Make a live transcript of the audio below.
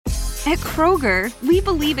At Kroger, we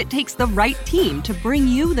believe it takes the right team to bring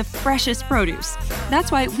you the freshest produce.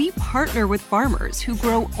 That's why we partner with farmers who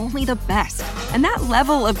grow only the best. And that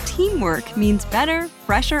level of teamwork means better,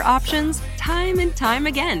 fresher options time and time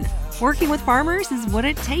again. Working with farmers is what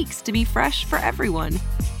it takes to be fresh for everyone.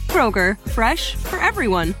 Kroger, fresh for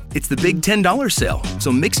everyone. It's the big $10 sale,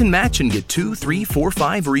 so mix and match and get 2, 3, 4,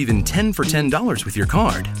 5, or even 10 for $10 with your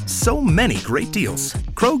card. So many great deals.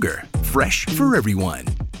 Kroger, fresh for everyone.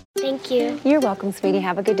 Thank you. You're welcome, sweetie.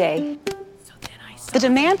 Have a good day. The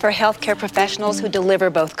demand for healthcare professionals who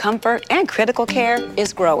deliver both comfort and critical care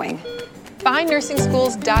is growing.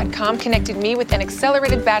 FindNursingSchools.com connected me with an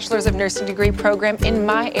accelerated Bachelor's of Nursing degree program in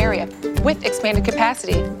my area with expanded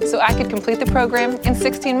capacity, so I could complete the program in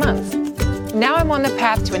 16 months. Now I'm on the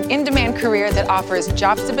path to an in-demand career that offers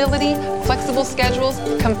job stability, flexible schedules,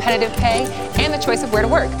 competitive pay, and the choice of where to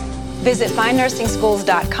work. Visit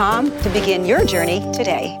FindNursingSchools.com to begin your journey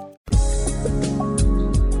today.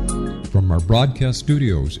 From our broadcast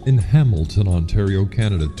studios in Hamilton, Ontario,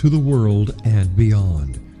 Canada, to the world and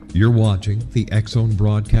beyond, you're watching the X-Zone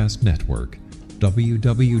Broadcast Network,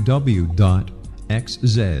 www.xzbn.net.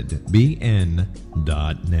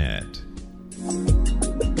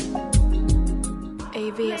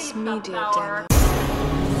 AVS Media Demo.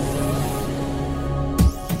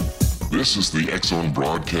 This is the X-Zone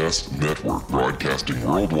Broadcast Network, broadcasting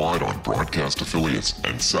worldwide on broadcast affiliates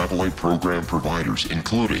and satellite program providers,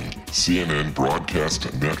 including CNN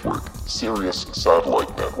Broadcast Network, Sirius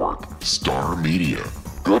Satellite Network, Star Media,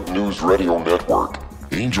 Good News Radio Network,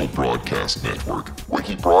 Angel Broadcast Network,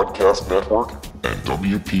 Wiki Broadcast Network, and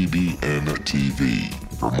WPBN TV.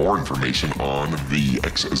 For more information on the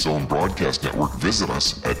X-Zone Broadcast Network, visit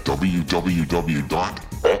us at www.xzbn.net.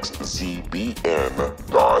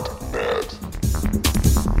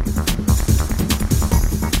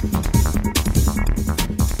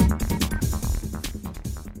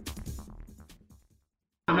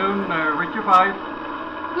 Good afternoon, Richard 5.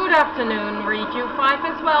 Good afternoon, Region 5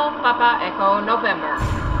 as well, Papa Echo November.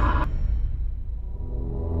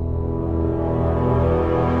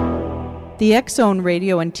 The X-Zone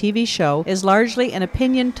radio and TV show is largely an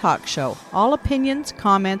opinion talk show. All opinions,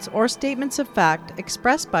 comments, or statements of fact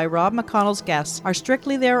expressed by Rob McConnell's guests are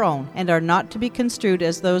strictly their own and are not to be construed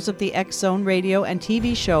as those of the X-Zone radio and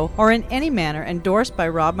TV show or in any manner endorsed by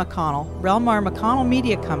Rob McConnell, Relmar McConnell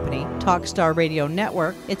Media Company, Talkstar Radio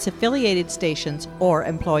Network, its affiliated stations, or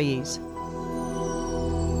employees.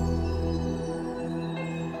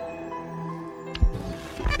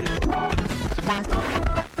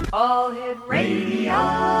 All Hit Radio.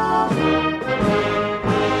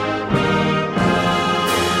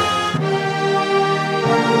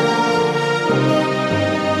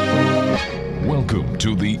 Welcome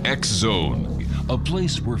to the X-Zone, a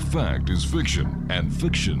place where fact is fiction and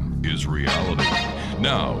fiction is reality.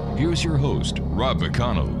 Now, here's your host, Rob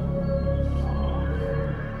McConnell.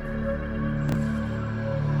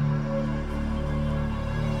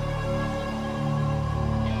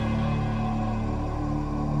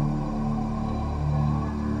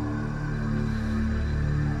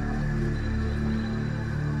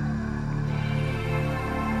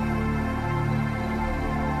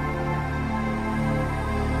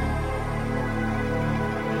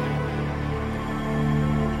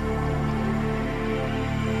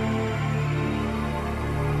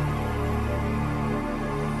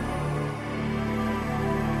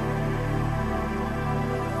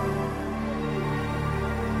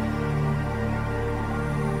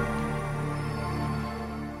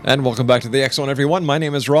 And welcome back to the X-Zone, everyone. My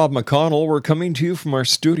name is Rob McConnell. We're coming to you from our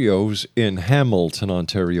studios in Hamilton,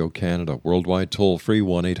 Ontario, Canada. Worldwide toll-free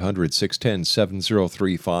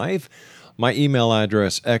 1-800-610-7035. My email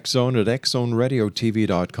address,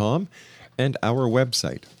 xzone@xzoneradiotv.com. And our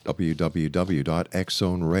website,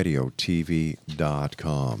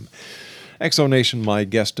 www.xzoneradiotv.com. X-Zone Nation, my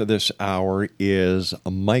guest this hour is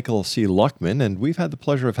Michael C. Luckman, and we've had the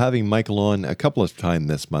pleasure of having Michael on a couple of times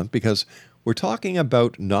this month because we're talking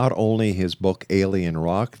about not only his book, Alien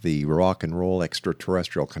Rock, the Rock and Roll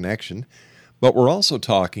Extraterrestrial Connection, but we're also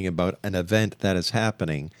talking about an event that is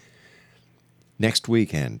happening next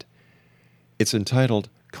weekend. It's entitled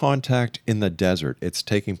Contact in the Desert. It's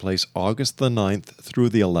taking place August the 9th through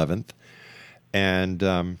the 11th. And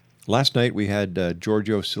last night we had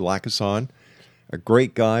Giorgio Sulakis on, a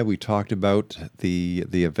great guy. We talked about the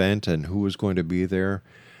event and who was going to be there.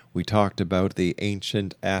 We talked about the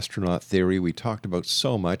ancient astronaut theory. We talked about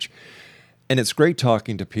so much. And it's great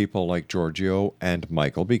talking to people like Giorgio and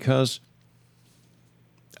Michael because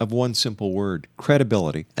of one simple word,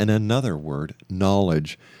 credibility, and another word,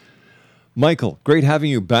 knowledge. Michael, great having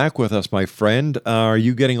you back with us, my friend. Are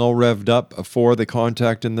you getting all revved up for the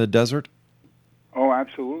contact in the desert? Oh,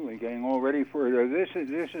 absolutely. Getting all ready for this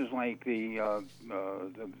is like the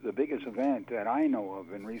biggest event that I know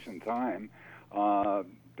of in recent time.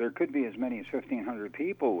 There could be as many as 1,500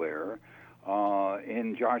 people there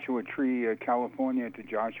in Joshua Tree, California, at the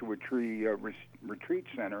Joshua Tree Retreat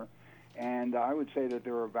Center. And I would say that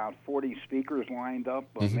there are about 40 speakers lined up,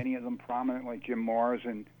 many of them prominent, like Jim Mars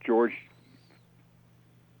and George.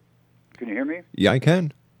 Can you hear me? Yeah, I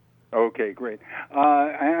can. Okay, great.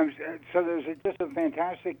 So there's just a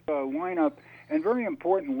fantastic lineup, and very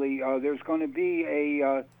importantly, there's going to be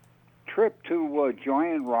a trip to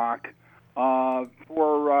Giant Rock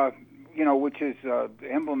for which is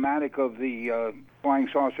emblematic of the flying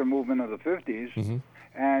saucer movement of the 50s. Mm-hmm.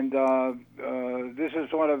 And this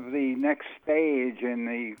is sort of the next stage in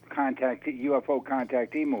the UFO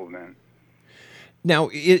contactee movement. Now,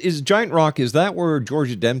 is Giant Rock, is that where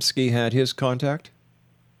George Adamski had his contact?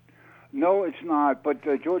 No, it's not. But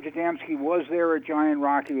George Adamski was there at Giant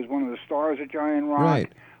Rock. He was one of the stars at Giant Rock.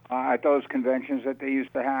 Right. At those conventions that they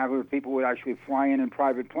used to have, where people would actually fly in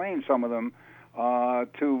private planes, some of them,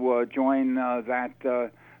 to join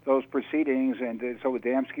those proceedings. And so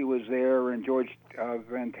Adamski was there, and George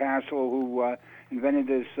Van Tassel, who invented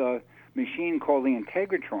this machine called the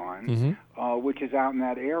Integratron, which is out in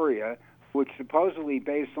that area, which supposedly,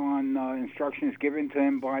 based on instructions given to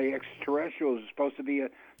him by extraterrestrials, is supposed to be a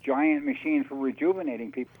giant machine for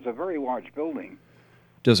rejuvenating people. It's a very large building.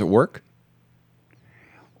 Does it work?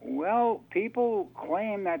 Well, people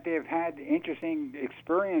claim that they've had interesting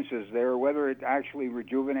experiences there. Whether it actually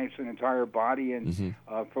rejuvenates an entire body and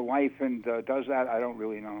for life and does that, I don't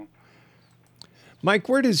really know. Mike,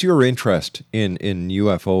 where does your interest in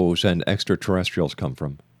UFOs and extraterrestrials come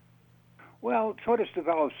from? Well, it sort of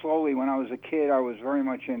developed slowly. When I was a kid, I was very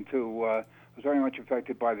much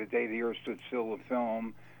affected by The Day the Earth Stood Still, the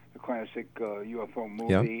film, the classic UFO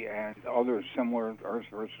movie, and other similar Earth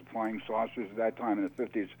versus flying saucers. At that time in the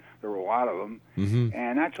 50s, there were a lot of them.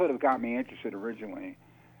 And that sort of got me interested originally.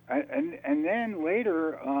 And then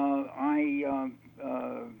later, I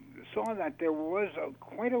saw that there was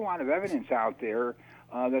quite a lot of evidence out there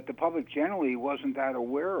that the public generally wasn't that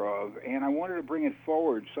aware of, and I wanted to bring it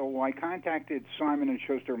forward. So I contacted Simon &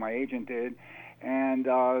 Schuster, my agent did, and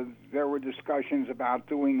there were discussions about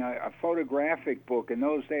doing a photographic book. In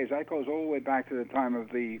those days, that goes all the way back to the time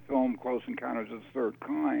of the film Close Encounters of the Third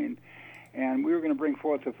Kind, and we were going to bring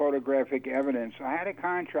forth the photographic evidence. I had a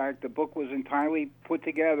contract. The book was entirely put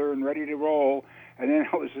together and ready to roll, and then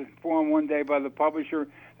I was informed one day by the publisher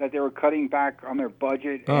that they were cutting back on their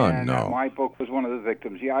budget, and that my book was one of the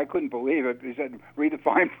victims. Yeah, I couldn't believe it. He said, read the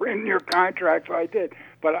fine print in your contract, so I did.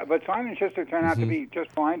 But Simon & Schuster turned out to be just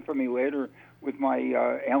fine for me later with my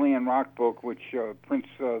Alien Rock book, which Prince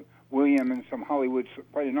William and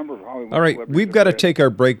quite a number of Hollywood All right, celebrities we've got to did. take our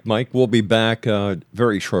break, Mike. We'll be back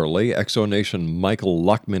very shortly. Exonation Michael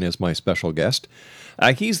Luckman is my special guest.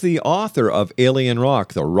 He's the author of Alien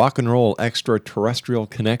Rock, the Rock and Roll Extraterrestrial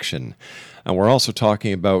Connection. And we're also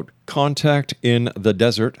talking about contact in the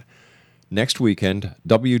desert. Next weekend,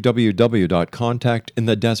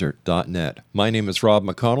 www.contactinthedesert.net. My name is Rob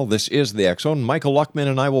McConnell. This is The X Zone. Michael Luckman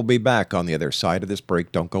and I will be back on the other side of this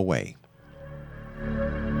break. Don't go away.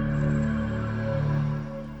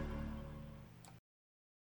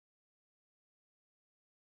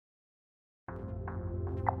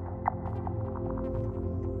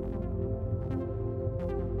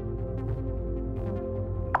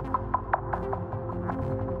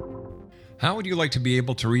 How would you like to be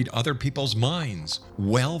able to read other people's minds?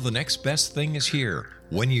 Well, the next best thing is here.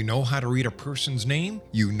 When you know how to read a person's name,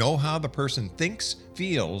 you know how the person thinks,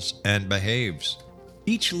 feels, and behaves.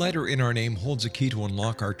 Each letter in our name holds a key to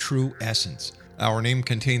unlock our true essence. Our name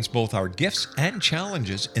contains both our gifts and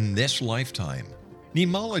challenges in this lifetime.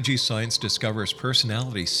 Mnemology science discovers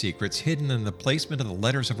personality secrets hidden in the placement of the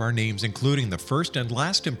letters of our names, including the first and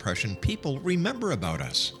last impression people remember about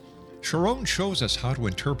us. Sharon shows us how to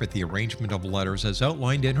interpret the arrangement of letters as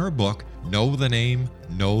outlined in her book, Know the Name,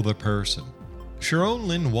 Know the Person. Sharon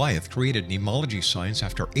Lynn Wyeth created mnemology science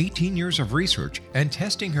after 18 years of research and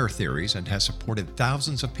testing her theories, and has supported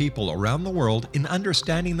thousands of people around the world in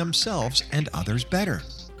understanding themselves and others better.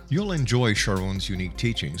 You'll enjoy Sharon's unique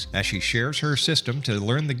teachings as she shares her system to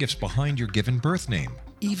learn the gifts behind your given birth name.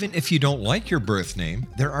 Even if you don't like your birth name,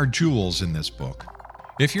 there are jewels in this book.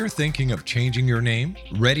 If you're thinking of changing your name,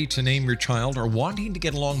 ready to name your child, or wanting to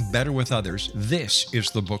get along better with others, this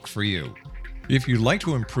is the book for you. If you'd like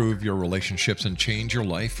to improve your relationships and change your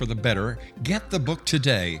life for the better, get the book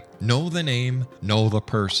today, Know the Name, Know the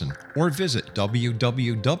Person, or visit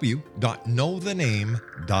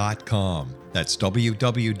www.knowthename.com. That's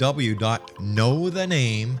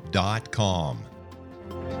www.knowthename.com.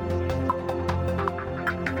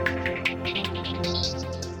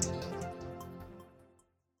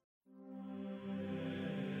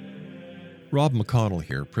 Rob McConnell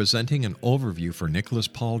here, presenting an overview for Nicholas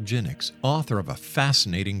Paul Jennings, author of a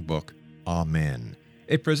fascinating book, Amen.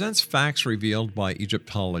 It presents facts revealed by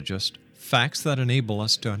Egyptologists, facts that enable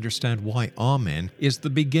us to understand why Amen is the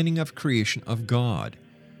beginning of creation of God.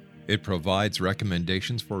 It provides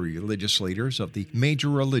recommendations for religious leaders of the major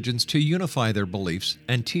religions to unify their beliefs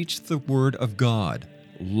and teach the Word of God.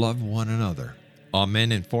 Love one another.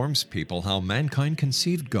 Amen informs people how mankind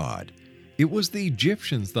conceived God. It was the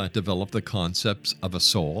Egyptians that developed the concepts of a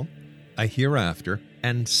soul, a hereafter,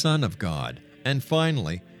 and Son of God. And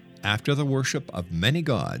finally, after the worship of many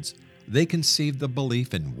gods, they conceived the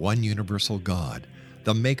belief in one universal God,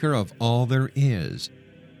 the maker of all there is.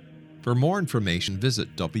 For more information,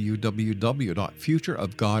 visit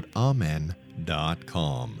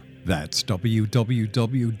www.futureofgodamen.com. That's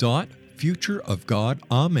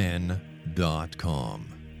www.futureofgodamen.com.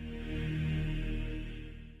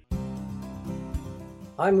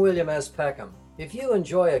 I'm William S. Peckham. If you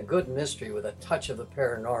enjoy a good mystery with a touch of the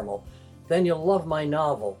paranormal, then you'll love my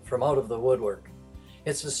novel, From Out of the Woodwork.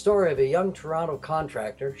 It's the story of a young Toronto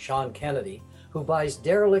contractor, Sean Kennedy, who buys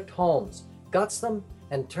derelict homes, guts them,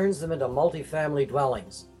 and turns them into multifamily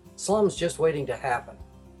dwellings. Slums just waiting to happen.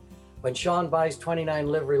 When Sean buys 29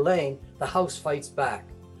 Livery Lane, the house fights back.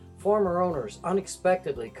 Former owners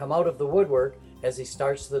unexpectedly come out of the woodwork as he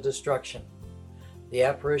starts the destruction. The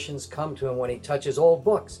apparitions come to him when he touches old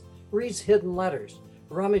books, reads hidden letters,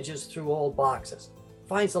 rummages through old boxes,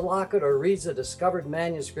 finds a locket, or reads a discovered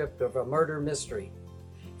manuscript of a murder mystery.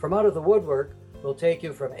 From Out of the Woodwork will take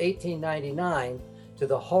you from 1899 to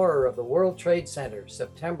the horror of the World Trade Center,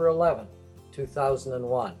 September 11,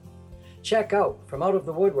 2001. Check out From Out of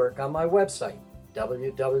the Woodwork on my website,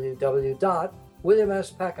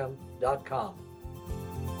 www.williamspeckham.com.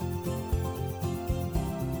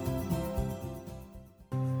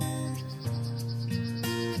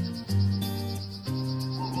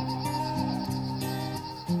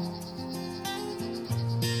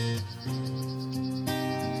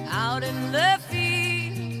 Out in the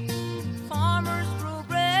field, farmers grow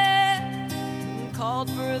bread and called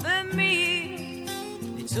for the meat.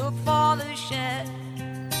 They took for the shed.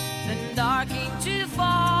 Then dark came to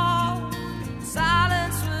fall.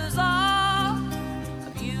 Silence was all.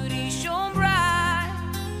 A beauty shone bright,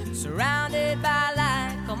 surrounded by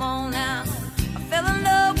light. Come on now. I fell in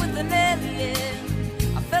love with an alien.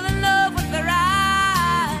 I fell in love with their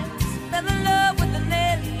eyes. Fell in love with an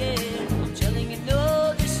alien. I'm telling you no.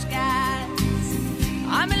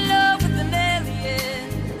 I'm in love with an alien.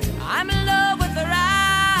 I'm in love with her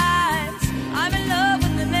eyes. I'm in love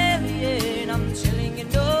with an alien. I'm telling you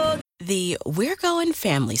no. The We're Going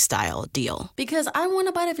Family Style deal. Because I want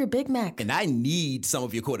a bite of your Big Mac. And I need some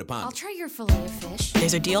of your Quarter Pounder. I'll try your filet of fish.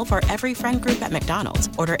 There's a deal for every friend group at McDonald's.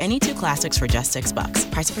 Order any two classics for just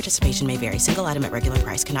 $6. Price of participation may vary. Single item at regular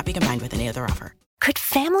price cannot be combined with any other offer. Could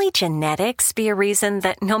family genetics be a reason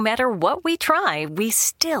that no matter what we try, we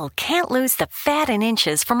still can't lose the fat and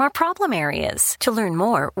inches from our problem areas? To learn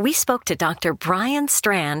more, we spoke to Dr. Brian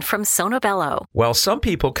Strand from Sonobello. While some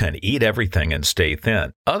people can eat everything and stay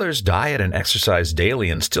thin, others diet and exercise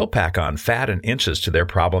daily and still pack on fat and inches to their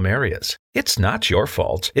problem areas. It's not your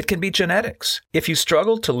fault. It can be genetics. If you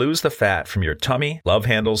struggle to lose the fat from your tummy, love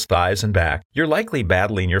handles, thighs, and back, you're likely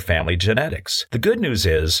battling your family genetics. The good news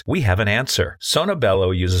is we have an answer.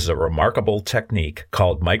 Sonobello uses a remarkable technique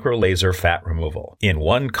called microlaser fat removal. In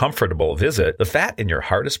one comfortable visit, the fat in your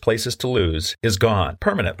hardest places to lose is gone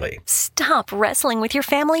permanently. Stop wrestling with your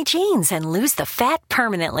family genes and lose the fat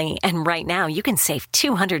permanently. And right now, you can save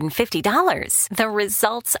 $250. The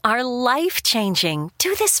results are life-changing.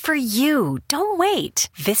 Do this for you. Don't wait.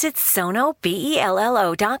 Visit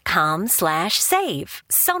sonobello.com/save.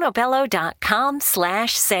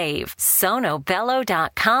 sonobello.com/save.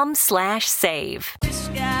 sonobello.com/save.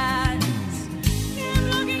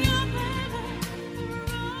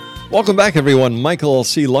 Welcome back, everyone. Michael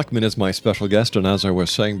C. Luckman is my special guest, and as I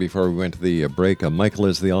was saying before we went to the break, Michael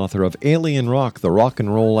is the author of Alien Rock, the Rock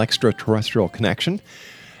and Roll Extraterrestrial Connection.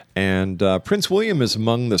 And Prince William is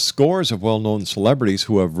among the scores of well-known celebrities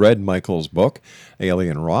who have read Michael's book,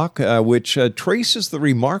 Alien Rock, which traces the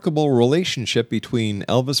remarkable relationship between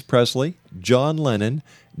Elvis Presley, John Lennon,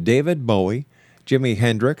 David Bowie, Jimi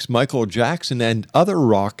Hendrix, Michael Jackson, and other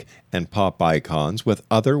rock and pop icons with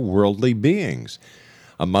otherworldly beings.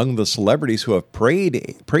 Among the celebrities who have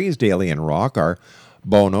praised alien rock are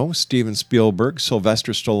Bono, Steven Spielberg,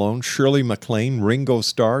 Sylvester Stallone, Shirley MacLaine, Ringo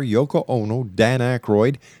Starr, Yoko Ono, Dan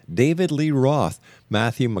Aykroyd, David Lee Roth,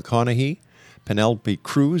 Matthew McConaughey, Penelope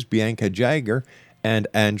Cruz, Bianca Jagger, and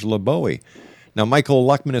Angela Bowie. Now, Michael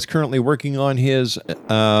Luckman is currently working on his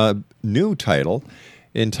new title,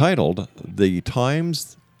 entitled The End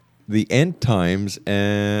Times, The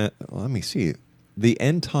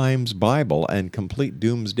End Times Bible and Complete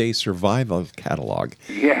Doomsday Survival Catalog.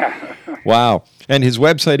 Yeah. Wow. And his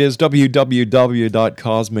website is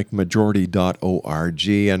www.cosmicmajority.org.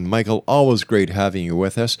 And Michael, always great having you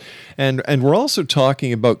with us. And we're also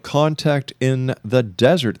talking about Contact in the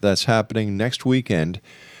Desert that's happening next weekend,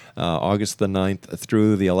 August the 9th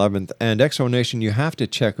through the 11th. And ExoNation, you have to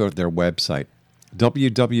check out their website,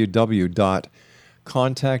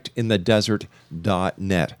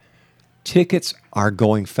 www.contactinthedesert.net. Tickets are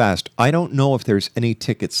going fast. I don't know if there's any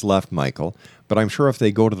tickets left, Michael, but I'm sure if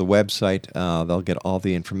they go to the website, they'll get all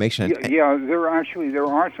the information. Yeah, there are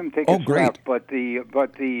some tickets left, but all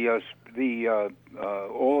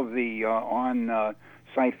of the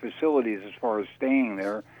on-site facilities as far as staying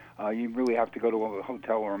there, you really have to go to a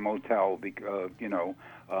hotel or a motel, because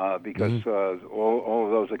all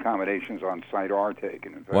of those accommodations on site are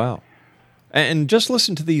taken. In fact. Wow. And just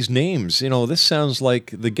listen to these names. This sounds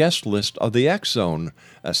like the guest list of the X Zone.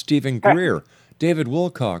 Stephen Greer, David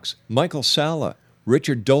Wilcox, Michael Sala,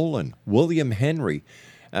 Richard Dolan, William Henry,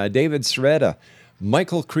 David Sreda,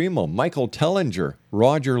 Michael Kremel, Michael Tellinger,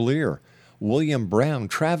 Roger Lear, William Brown,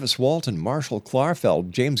 Travis Walton, Marshall Klarfeld,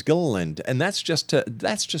 James Gilliland, and that's just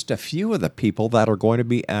a few of the people that are going to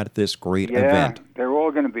be at this great event. Yeah, they're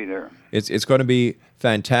all going to be there. It's going to be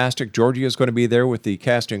fantastic. Georgia is going to be there with the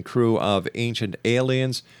cast and crew of Ancient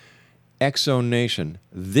Aliens. ExoNation,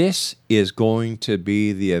 this is going to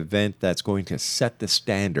be the event that's going to set the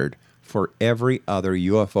standard for every other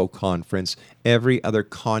UFO conference, every other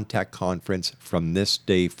contact conference from this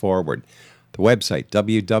day forward. The website,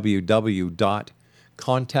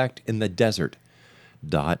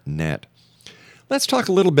 www.contactinthedesert.net. Let's talk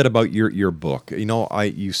a little bit about your book.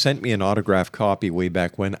 You sent me an autographed copy way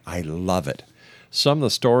back when. I love it. Some of the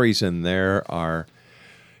stories in there are,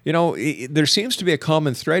 there seems to be a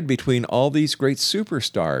common thread between all these great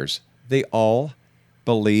superstars. They all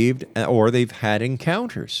believed or they've had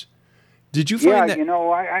encounters. Did you find that?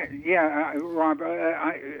 Rob,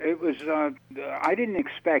 it was. I didn't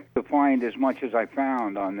expect to find as much as I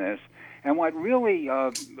found on this, and what really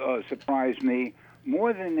surprised me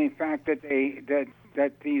more than the fact that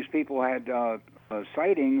that these people had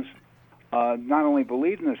sightings, not only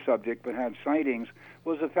believed in the subject but had sightings,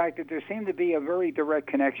 was the fact that there seemed to be a very direct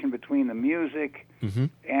connection between the music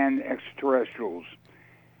and extraterrestrials.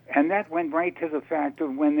 And that went right to the fact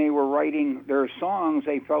of when they were writing their songs,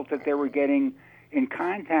 they felt that they were getting in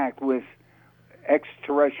contact with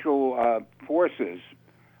extraterrestrial forces.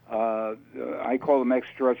 I call them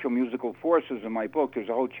extraterrestrial musical forces in my book. There's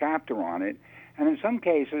a whole chapter on it. And in some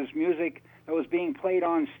cases, music that was being played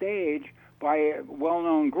on stage by a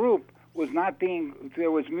well-known group was not being.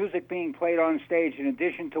 There was music being played on stage in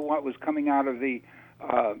addition to what was coming out of the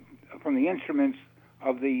from the instruments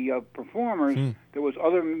of the performers. There was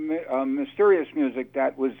other mysterious music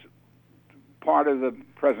that was part of the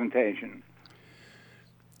presentation.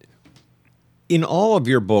 In all of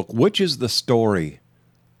your book, which is the story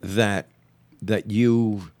that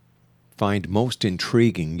you find most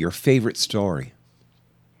intriguing, your favorite story?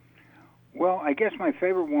 Well, I guess my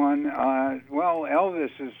favorite one, Elvis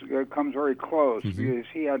comes very close because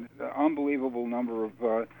he had an unbelievable number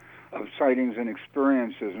of sightings and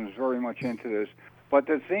experiences and was very much into this. But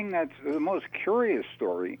the thing that's the most curious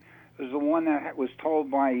story is the one that was told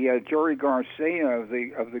by Jerry Garcia of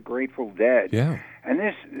the Grateful Dead. Yeah. And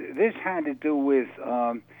this had to do with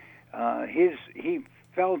he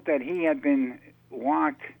felt that he had been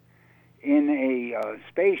locked in a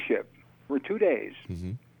spaceship for 2 days,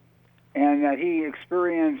 and that he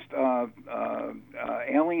experienced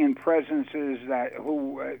alien presences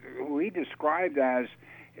who he described as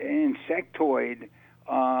insectoid,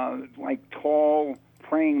 like tall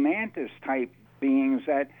praying mantis type beings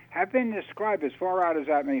that have been described, as far out as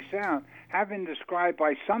that may sound, have been described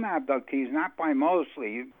by some abductees, not by most of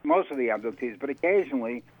the abductees, but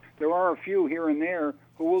occasionally there are a few here and there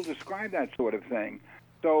who will describe that sort of thing.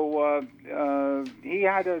 So he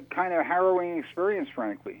had a kind of harrowing experience,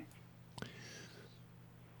 frankly.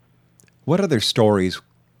 What other stories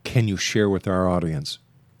can you share with our audience?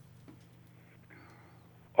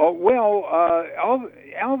 Oh, well,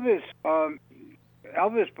 Elvis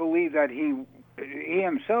Elvis believed that he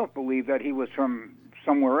himself believed that he was from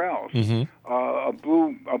somewhere else, a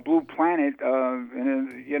blue planet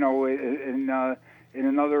in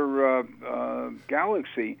another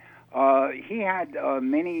galaxy. He had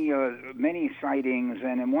many sightings,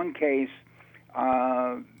 and in one case,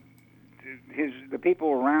 the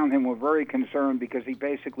people around him were very concerned because he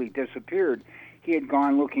basically disappeared. He had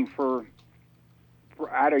gone looking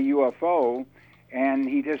at a UFO, and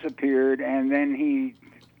he disappeared. And then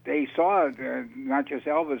they saw not just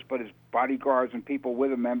Elvis, but his bodyguards and people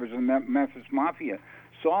with him, members of the Memphis Mafia,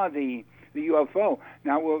 saw the UFO.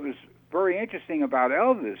 Now, what was very interesting about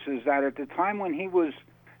Elvis is that at the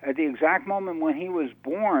exact moment when he was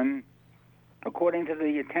born, according to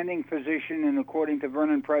the attending physician and according to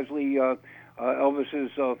Vernon Presley,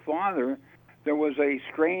 Elvis's father, there was a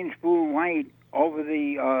strange blue light over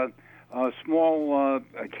the small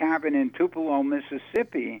cabin in Tupelo,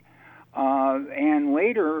 Mississippi. And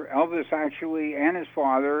later, Elvis actually and his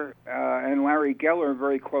father and Larry Geller, a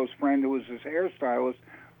very close friend who was his hairstylist,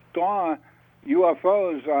 saw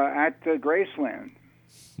UFOs at Graceland.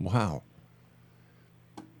 Wow.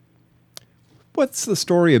 What's the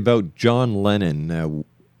story about John Lennon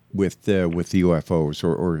with the UFOs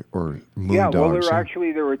or moon dogs? Yeah, well,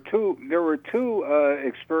 there were two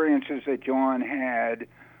experiences that John had.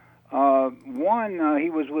 One, he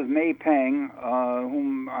was with May Peng,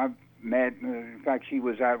 whom I've met. In fact, she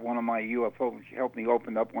was at one of my UFO. She helped me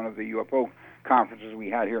open up one of the UFO conferences we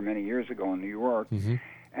had here many years ago in New York. Mm-hmm.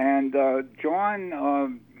 And John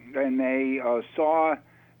and May saw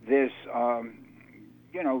this,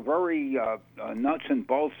 very nuts and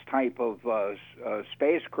bolts type of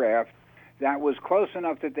spacecraft that was close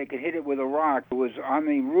enough that they could hit it with a rock. It was on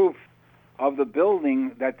the roof of the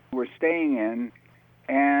building that they were staying in,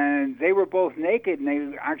 and they were both naked, and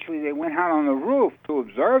they went out on the roof to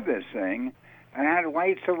observe this thing, and had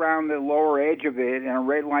lights around the lower edge of it and a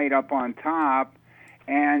red light up on top.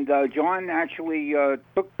 And John actually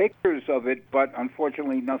took pictures of it, but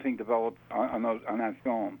unfortunately nothing developed on that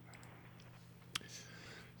film.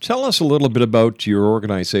 Tell us a little bit about your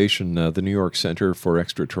organization, the New York Center for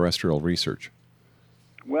Extraterrestrial Research.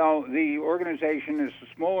 Well, the organization is a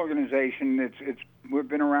small organization. We've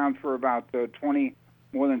been around for about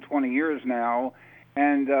more than 20 years now,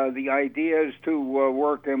 and the idea is to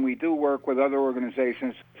work, and we do work with other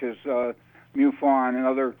organizations such as MUFON and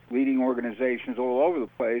other leading organizations all over the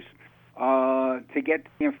place to get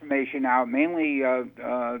the information out. Mainly,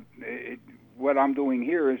 what I'm doing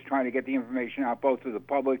here is trying to get the information out both to the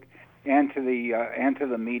public and to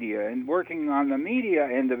the media. And working on the media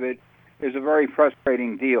end of it is a very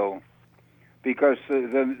frustrating deal because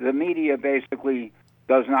the media basically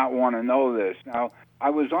does not want to know this. Now, I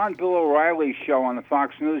was on Bill O'Reilly's show on the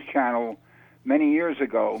Fox News Channel many years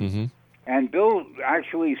ago. Mm-hmm. And Bill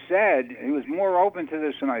actually said, he was more open to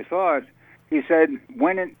this than I thought. He said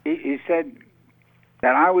he said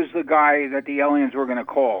that I was the guy that the aliens were going to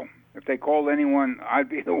call. If they called anyone, I'd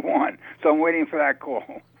be the one. So I'm waiting for that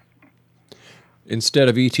call. Instead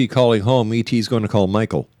of E.T. calling home, E.T.'s going to call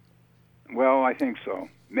Michael. Well, I think so.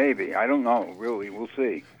 Maybe. I don't know, really. We'll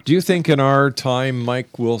see. Do you think in our time,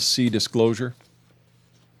 Mike, we'll see disclosure?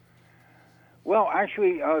 Well,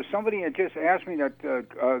 actually, somebody had just asked me that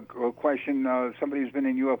question. Somebody who's been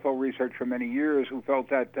in UFO research for many years who felt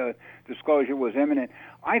that disclosure was imminent.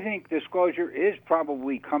 I think disclosure is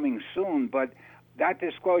probably coming soon, but that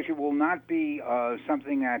disclosure will not be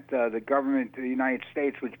something that the government of the United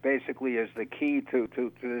States, which basically is the key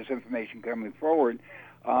to this information coming forward,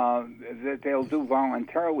 that they'll do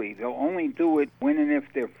voluntarily. They'll only do it when and if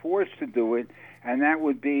they're forced to do it, and that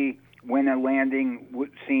would be when a landing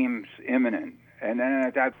seems imminent. And then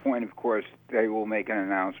at that point, of course, they will make an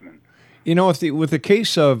announcement. You know, with the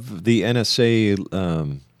case of the NSA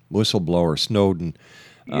whistleblower Snowden,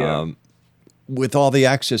 with all the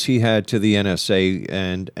access he had to the NSA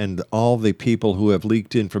and all the people who have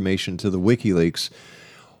leaked information to the WikiLeaks,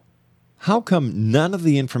 how come none of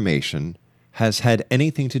the information has had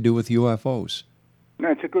anything to do with UFOs? No,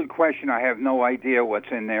 it's a good question. I have no idea what's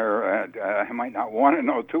in there. I might not want to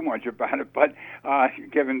know too much about it, but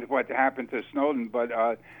given what happened to Snowden, but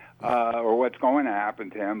or what's going to happen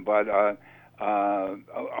to him, but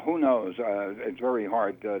who knows? It's very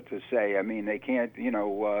hard to say. I mean, they can't.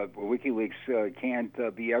 WikiLeaks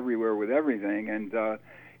can't be everywhere with everything, and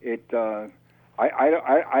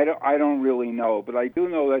I don't really know, but I do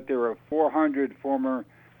know that there are 400 former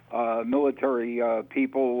military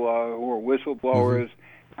people who are whistleblowers. Mm-hmm.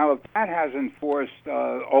 Now, if that hasn't forced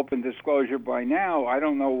open disclosure by now, I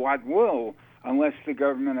don't know what will, unless the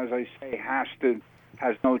government, as I say, has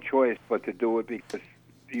no choice but to do it because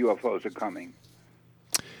the UFOs are coming.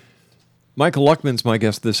 Michael Luckman's my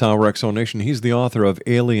guest this hour, Exonation. He's the author of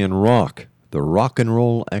Alien Rock, The Rock and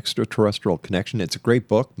Roll Extraterrestrial Connection. It's a great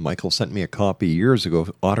book. Michael sent me a copy years ago,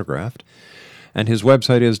 autographed. And his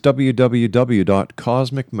website is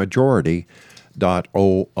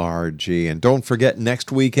www.cosmicmajority.org. And don't forget,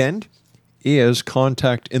 next weekend is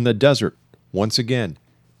Contact in the Desert. Once again,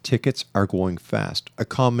 tickets are going fast.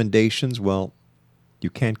 Accommodations, well, you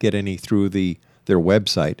can't get any through their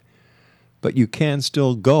website, but you can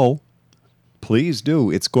still go. Please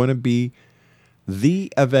do. It's going to be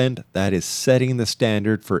the event that is setting the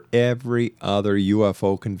standard for every other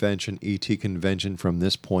UFO convention, ET convention from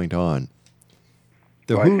this point on.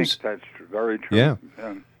 I think that's very true. Yeah.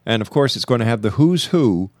 And of course, it's going to have the who's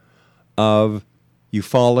who of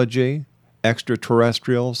ufology,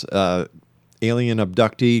 extraterrestrials, alien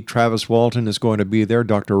abductee. Travis Walton is going to be there.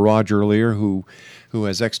 Dr. Roger Lear, who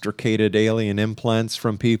has extricated alien implants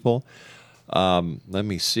from people. Let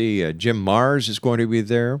me see. Jim Mars is going to be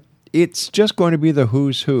there. It's just going to be the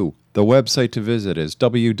who's who. The website to visit is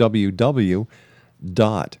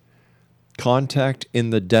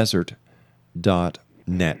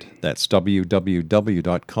www.contactinthedesert.net. That's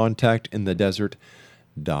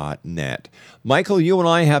www.contactinthedesert.net. Michael, you and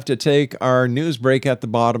I have to take our news break at the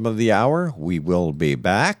bottom of the hour. We will be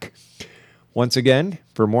back. Once again,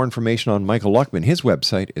 for more information on Michael Luckman, his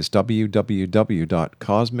website is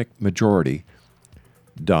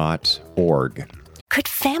www.cosmicmajority.org. Could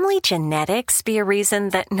family genetics be a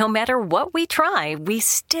reason that no matter what we try, we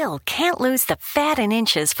still can't lose the fat and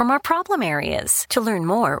inches from our problem areas? To learn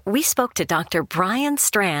more, we spoke to Dr. Brian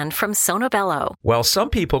Strand from Sonobello. While some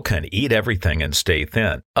people can eat everything and stay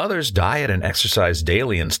thin, others diet and exercise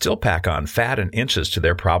daily and still pack on fat and inches to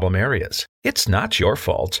their problem areas. It's not your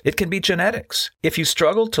fault. It can be genetics. If you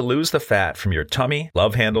struggle to lose the fat from your tummy,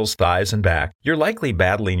 love handles, thighs, and back, you're likely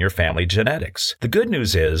battling your family genetics. The good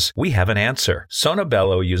news is we have an answer.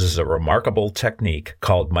 Sonobello uses a remarkable technique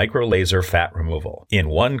called microlaser fat removal. In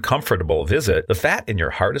one comfortable visit, the fat in your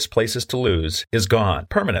hardest places to lose is gone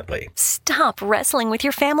permanently. Stop wrestling with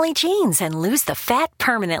your family genes and lose the fat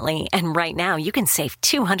permanently. And right now, you can save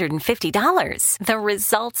 $250. The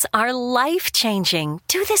results are life-changing.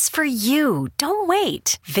 Do this for you. Don't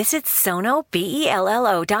wait. Visit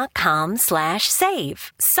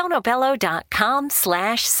sonobello.com/save.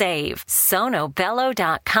 sonobello.com/save.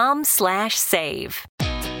 sonobello.com/save.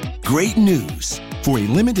 Great news. For a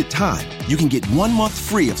limited time, you can get 1 month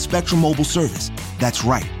free of Spectrum Mobile service. That's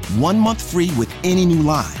right, 1 month free with any new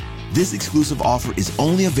line. This exclusive offer is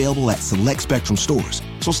only available at select Spectrum stores,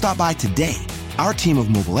 so stop by today. Our team of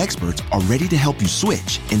mobile experts are ready to help you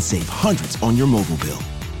switch and save hundreds on your mobile bill.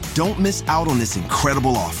 Don't miss out on this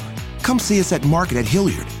incredible offer. Come see us at Market at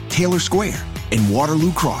Hilliard, Taylor Square, and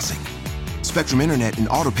Waterloo Crossing. Spectrum Internet and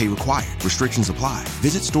autopay required. Restrictions apply.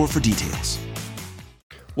 Visit store for details.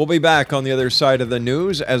 We'll be back on the other side of the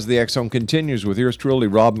news as the X Zone continues with yours truly,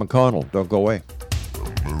 Rob McConnell. Don't go away.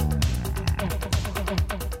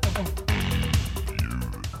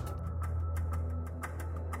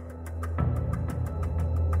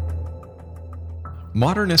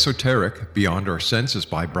 Modern Esoteric, Beyond Our Senses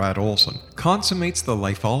by Brad Olson, consummates the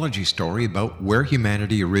lifeology story about where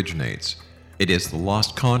humanity originates. It is the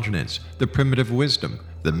lost continents, the primitive wisdom,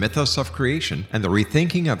 the mythos of creation, and the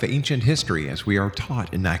rethinking of ancient history as we are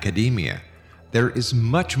taught in academia. There is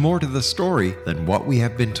much more to the story than what we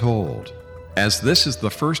have been told. As this is the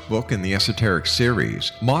first book in the Esoteric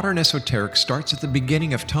series, Modern Esoteric starts at the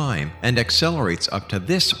beginning of time and accelerates up to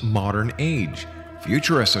this modern age.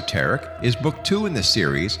 Future Esoteric is book 2 in the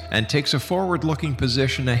series and takes a forward-looking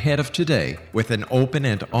position ahead of today with an open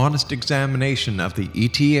and honest examination of the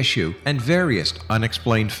ET issue and various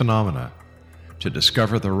unexplained phenomena. To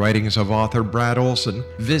discover the writings of author Brad Olson,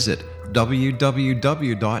 visit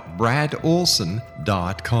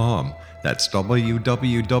www.bradolson.com. That's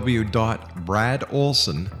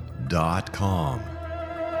www.bradolson.com.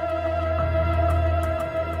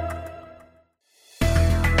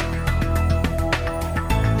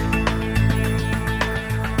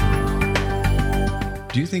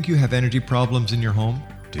 Do you think you have energy problems in your home?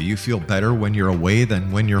 Do you feel better when you're away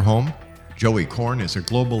than when you're home? Joey Korn is a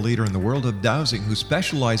global leader in the world of dowsing who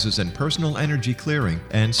specializes in personal energy clearing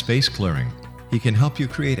and space clearing. He can help you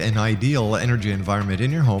create an ideal energy environment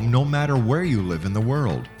in your home no matter where you live in the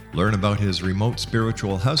world. Learn about his remote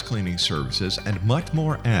spiritual house cleaning services and much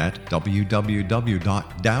more at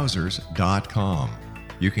www.dowsers.com.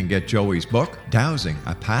 You can get Joey's book, Dowsing,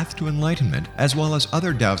 A Path to Enlightenment, as well as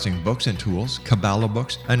other dowsing books and tools, Kabbalah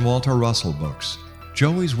books, and Walter Russell books.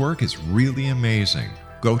 Joey's work is really amazing.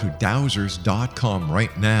 Go to dowsers.com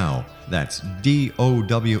right now. That's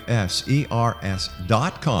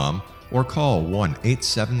DOWSERS.com, or call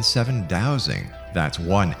 1-877-DOWSING. That's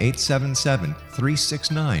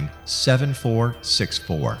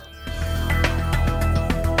 1-877-369-7464.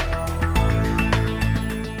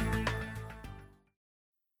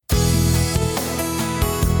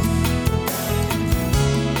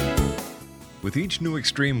 With each new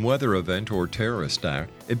extreme weather event or terrorist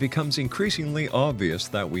act, it becomes increasingly obvious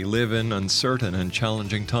that we live in uncertain and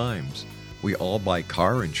challenging times. We all buy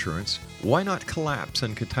car insurance. Why not collapse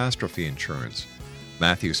and catastrophe insurance?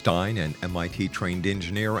 Matthew Stein, an MIT-trained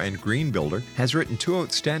engineer and green builder, has written 2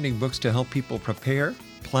 outstanding books to help people prepare,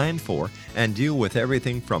 plan for, and deal with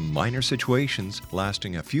everything from minor situations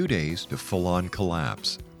lasting a few days to full-on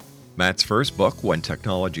collapse. Matt's first book, When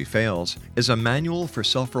Technology Fails, is a manual for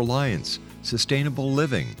self-reliance, sustainable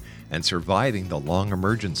living, and surviving the long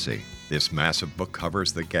emergency. This massive book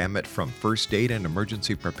covers the gamut from first aid and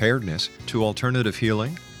emergency preparedness to alternative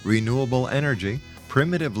healing, renewable energy,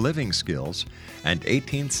 primitive living skills, and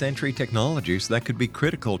 18th century technologies that could be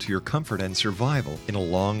critical to your comfort and survival in a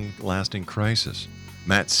long-lasting crisis.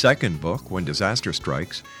 Matt's second book, When Disaster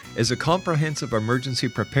Strikes, is a comprehensive emergency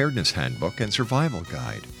preparedness handbook and survival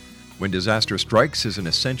guide. When Disaster Strikes is an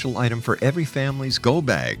essential item for every family's go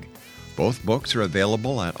bag. Both books are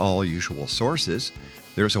available at all usual sources.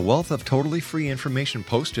 There's a wealth of totally free information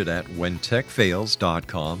posted at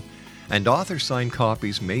whentechfails.com, and author-signed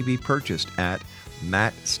copies may be purchased at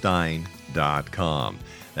mattstein.com.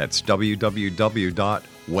 That's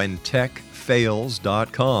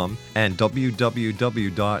www.whentechfails.com and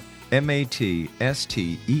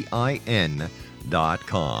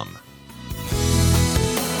www.mattstein.com.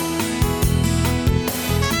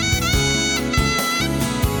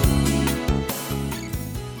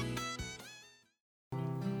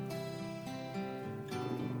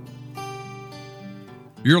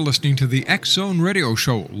 You're listening to the X Zone Radio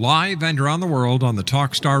Show, live and around the world on the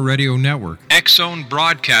Talkstar Radio Network, X Zone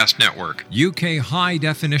Broadcast Network, UK High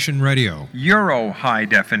Definition Radio, Euro High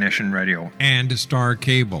Definition Radio, and Star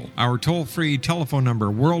Cable. Our toll-free telephone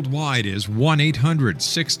number worldwide is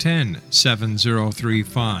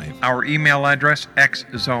 1-800-610-7035. Our email address,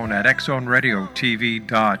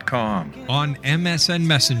 xzone@xzoneradiotv.com. On MSN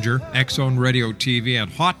Messenger,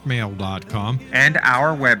 xzoneradiotv@hotmail.com, and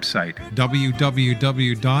our website,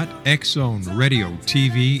 www.xzoneradiotv.com.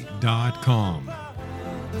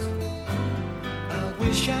 I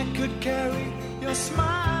wish I could carry your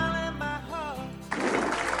smile in my heart.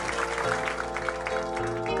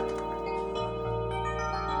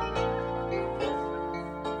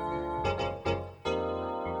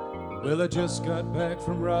 Well, I just got back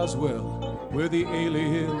from Roswell, where the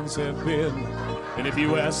aliens have been. And if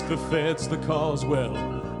you ask the feds the cause, well,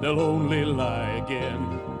 they'll only lie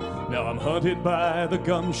again. Now I'm hunted by the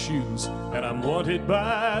gumshoes, and I'm wanted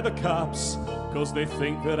by the cops, 'cause they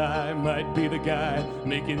think that I might be the guy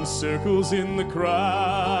making circles in the crops.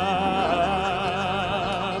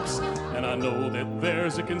 And I know that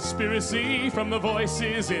there's a conspiracy from the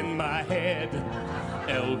voices in my head.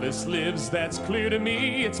 Elvis lives, that's clear to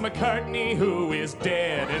me. It's McCartney who is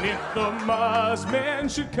dead. And if the Mars men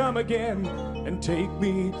should come again and take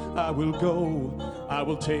me, I will go. I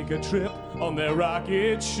will take a trip on their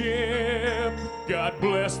rocket ship. God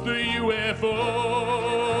bless the UFO.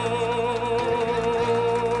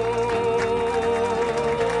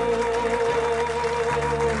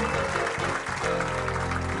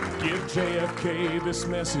 Give JFK this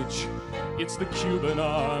message. It's the Cuban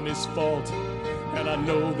Army's fault. And I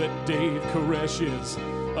know that Dave Koresh is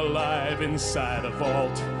alive inside a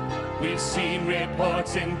vault. We've seen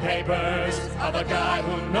reports in papers of a guy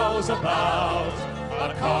who knows about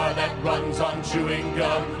a car that runs on chewing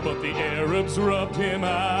gum, but the Arabs rubbed him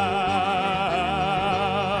out.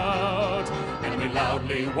 And we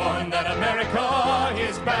loudly warn that America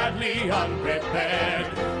is badly unprepared.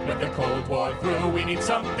 With the Cold War through, we need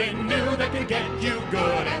something new that can get you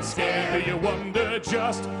good and scared. You wonder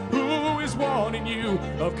just who is warning you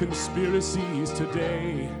of conspiracies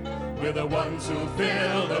today. We're the ones who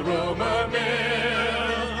fill the rumor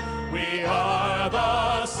mill. We are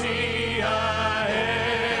the CIA.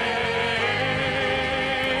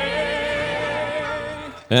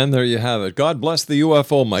 And there you have it. God bless the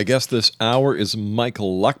UFO. My guest this hour is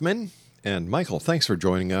Michael Luckman. And Michael, thanks for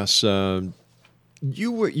joining us. You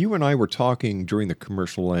and I were talking during the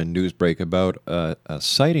commercial and news break about a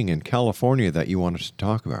sighting in California that you wanted to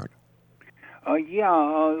talk about.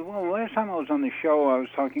 Well, last time I was on the show,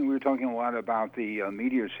 we were talking a lot about the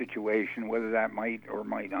meteor situation, whether that might or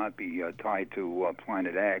might not be tied to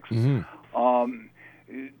Planet X. Mm-hmm.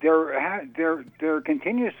 There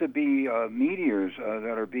continues to be meteors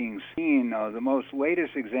that are being seen. The most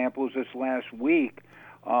latest example is this last week.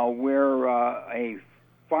 where a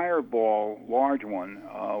fireball, large one,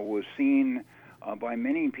 was seen by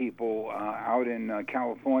many people out in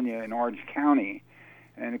California in Orange County.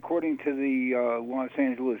 And according to the Los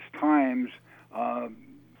Angeles Times,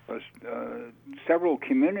 several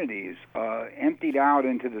communities emptied out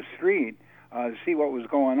into the street to see what was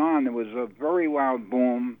going on. There was a very loud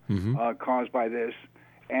boom caused by this.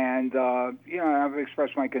 And, I've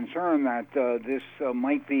expressed my concern that this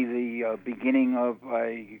might be the beginning of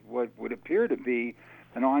what would appear to be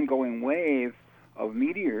an ongoing wave of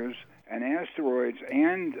meteors and asteroids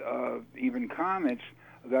and even comets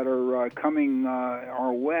that are coming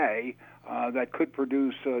our way that could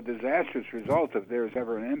produce disastrous results if there's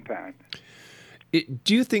ever an impact.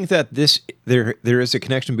 Do you think that there is a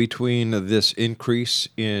connection between this increase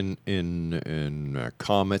in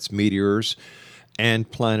comets, meteors,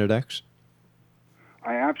 and Planet X?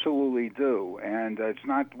 I absolutely do, and it's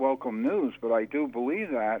not welcome news, but I do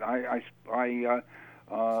believe that. I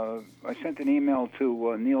sent an email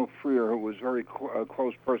to Neil Freer, who was a very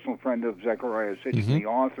close personal friend of Zecharia Sitchin, the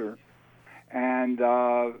author, and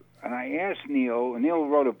I asked Neil. Neil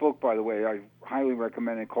wrote a book, by the way, I highly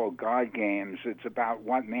recommend it, called God Games. It's about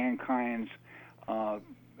what mankind's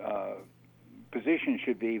position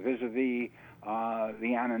should be vis-a-vis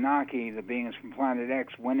the Anunnaki, the beings from Planet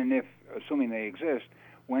X, when and if, assuming they exist,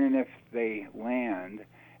 when and if they land.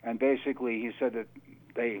 And basically, he said that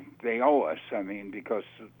they owe us. I mean, because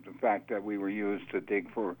of the fact that we were used to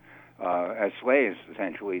dig for, as slaves,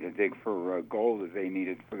 essentially, to dig for gold that they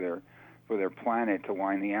needed for their planet to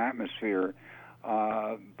line the atmosphere.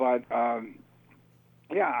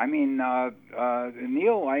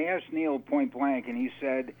 Neil, I asked Neil point blank, and he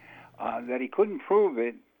said that he couldn't prove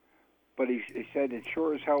it, but he said it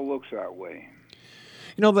sure as hell looks that way.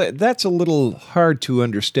 You know, that's a little hard to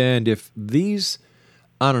understand. If these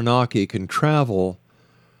Anunnaki can travel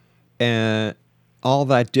all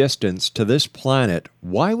that distance to this planet,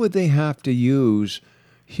 why would they have to use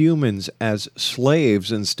humans as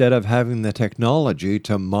slaves instead of having the technology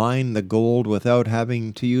to mine the gold without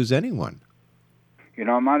having to use anyone? You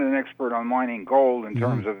know, I'm not an expert on mining gold in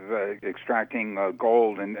terms of extracting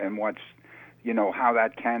gold and what's, how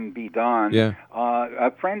that can be done. Yeah.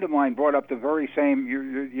 A friend of mine brought up the very same,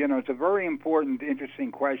 it's a very important,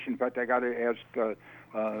 interesting question. In fact, I got to ask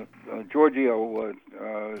Giorgio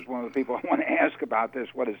is one of the people I want to ask about this,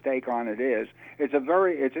 what his take on it is. It's a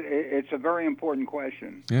very important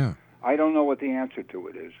question. Yeah. I don't know what the answer to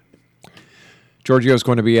it is. Giorgio is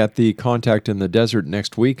going to be at the Contact in the Desert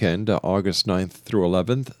next weekend, August 9th through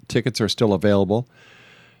 11th. Tickets are still available.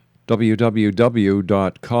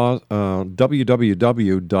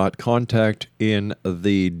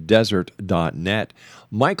 www.contactinthedesert.net.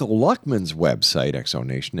 Michael Luckman's website,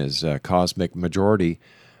 Exonation, is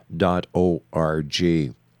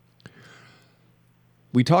cosmicmajority.org.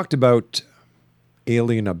 We talked about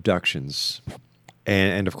alien abductions,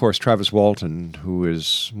 and of course Travis Walton, who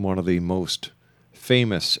is one of the most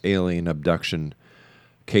famous alien abduction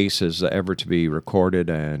cases ever to be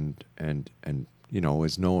recorded and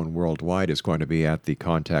is known worldwide, is going to be at the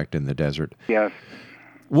Contact in the Desert. Yes.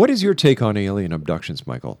 What is your take on alien abductions,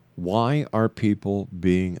 Michael? Why are people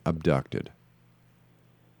being abducted?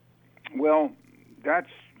 Well,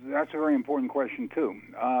 that's a very important question, too.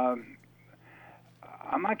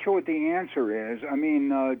 I'm not sure what the answer is. I mean,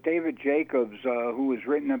 David Jacobs, who has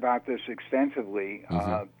written about this extensively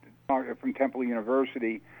from Temple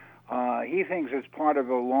University, he thinks it's part of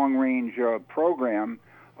a long-range program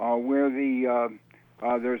where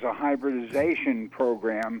there's a hybridization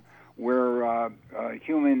program where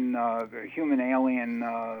human-alien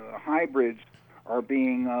hybrids are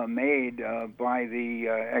being made by the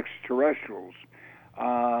extraterrestrials.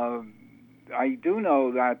 I do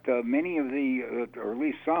know that many of the, or at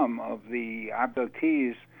least some of the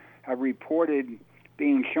abductees have reported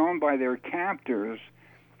being shown by their captors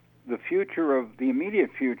the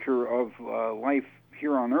immediate future of life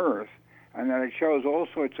here on Earth, and that it shows all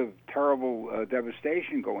sorts of terrible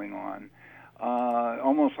devastation going on,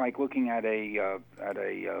 almost like looking at a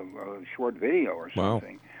short video or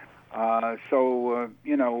something. Wow.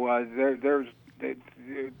 There's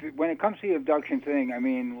when it comes to the abduction thing, I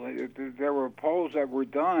mean, there were polls that were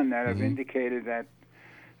done that have indicated that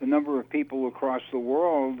the number of people across the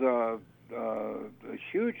world, a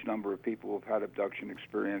huge number of people have had abduction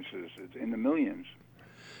experiences. It's in the millions.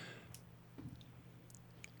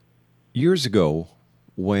 Years ago,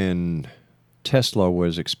 when Tesla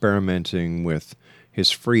was experimenting with his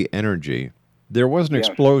free energy, there was an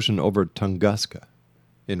explosion over Tunguska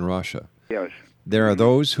in Russia. Yes. There are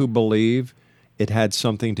those who believe it had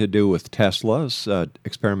something to do with Tesla's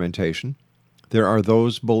experimentation. There are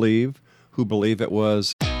those who believe it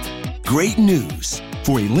was. Great news!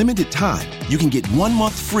 For a limited time, you can get 1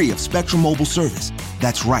 month free of Spectrum Mobile service.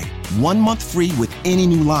 That's right, 1 month free with any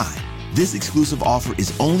new line. This exclusive offer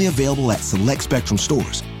is only available at select Spectrum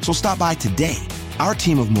stores, so stop by today. Our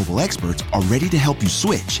team of mobile experts are ready to help you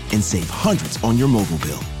switch and save hundreds on your mobile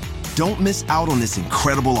bill. Don't miss out on this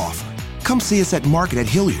incredible offer. Come see us at Market at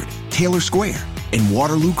Hilliard, Taylor Square, and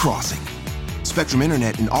Waterloo Crossing. Spectrum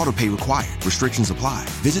Internet and autopay required. Restrictions apply.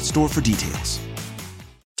 Visit store for details.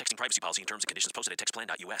 Texting privacy policy and terms and conditions posted at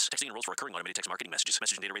textplan.us. Texting enrolls for recurring automated text marketing messages.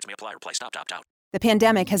 Message and data rates may apply. Reply stop to opt out. The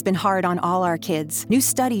pandemic has been hard on all our kids. New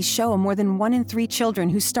studies show more than 1 in 3 children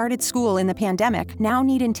who started school in the pandemic now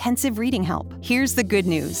need intensive reading help. Here's the good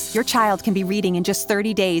news. Your child can be reading in just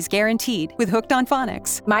 30 days, guaranteed, with Hooked on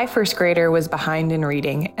Phonics. My first grader was behind in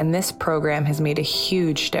reading, and this program has made a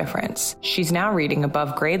huge difference. She's now reading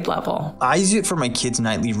above grade level. I use it for my kids'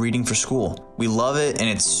 nightly reading for school. We love it, and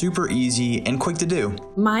it's super easy and quick to do.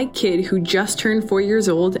 My kid, who just turned 4 years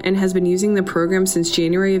old and has been using the program since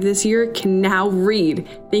January of this year, can now read.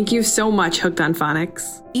 Thank you so much, Hooked on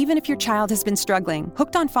Phonics. Even if your child has been struggling,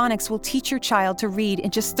 Hooked on Phonics will teach your child to read in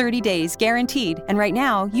just 30 days, guaranteed. And right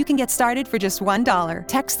now, you can get started for just $1.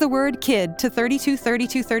 Text the word KID to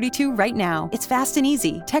 323232 right now. It's fast and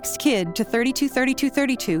easy. Text KID to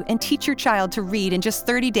 323232 and teach your child to read in just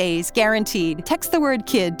 30 days, guaranteed. Text the word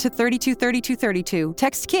KID to 323232.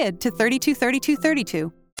 Text KID to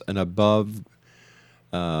 323232. And above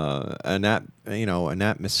an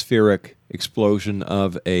atmospheric explosion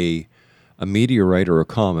of a meteorite or a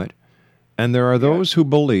comet, and there are those who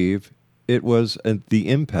believe it was the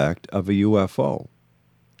impact of a UFO.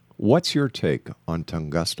 What's your take on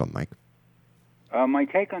Tunguska, Mike? My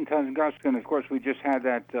take on Tunguska, and of course we just had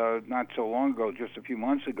that not so long ago, just a few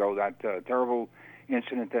months ago, that terrible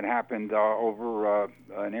incident that happened over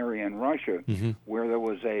an area in Russia where there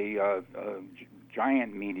was a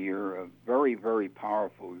giant meteor, very, very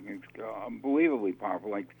powerful, unbelievably powerful,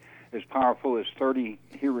 like as powerful as 30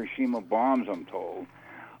 Hiroshima bombs, I'm told,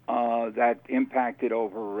 that impacted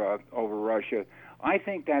over Russia. I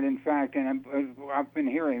think that, in fact, and I've been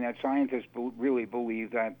hearing that scientists really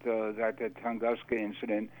believe that the Tunguska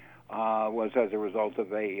incident was as a result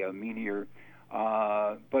of a meteor.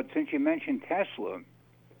 But since you mentioned Tesla,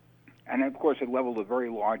 and of course it leveled a very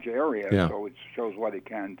large area, so it shows what it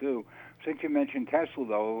can do. Since you mentioned Tesla,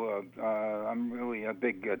 though, I'm really a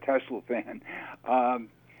big Tesla fan.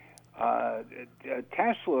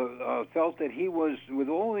 Tesla felt that he was, with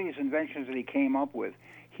all these inventions that he came up with,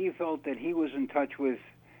 he felt that he was in touch with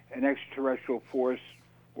an extraterrestrial force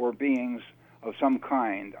or beings of some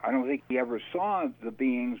kind. I don't think he ever saw the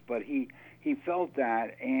beings, but he felt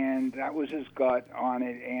that, and that was his gut on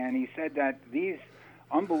it. And he said that these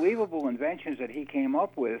unbelievable inventions that he came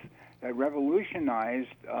up with that revolutionized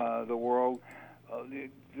the world,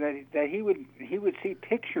 that he would see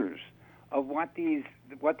pictures of what the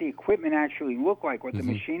equipment actually looked like, what the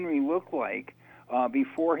machinery looked like,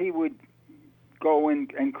 before he would go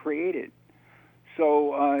and create it.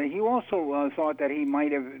 So he also thought that he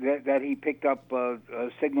might have that he picked up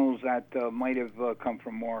signals that might have come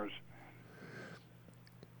from Mars.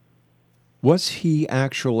 Was he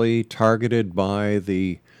actually targeted by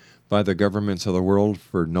the governments of the world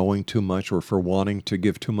for knowing too much or for wanting to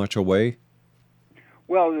give too much away?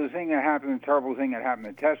 Well, the terrible thing that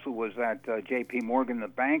happened to Tesla was that J.P. Morgan, the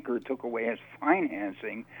banker, took away his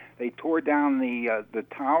financing. They tore down the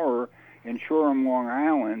tower in Shoreham, Long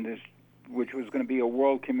Island, which was going to be a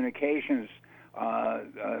world communications,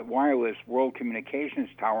 wireless world communications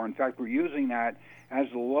tower. In fact, we're using that as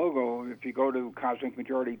the logo. If you go to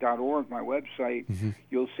cosmicmajority.org, my website,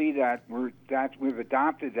 you'll see that we've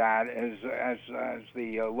adopted that as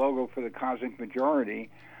the logo for the Cosmic Majority.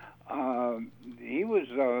 He was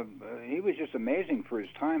just amazing for his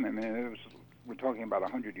time. I mean, we're talking about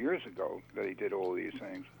 100 years ago that he did all of these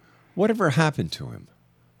things. Whatever happened to him?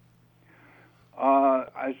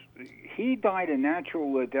 He died a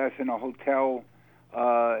natural death in a hotel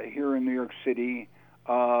here in New York City.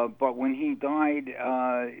 But when he died,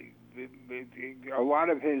 a lot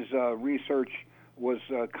of his research was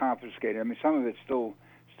confiscated. I mean, some of it still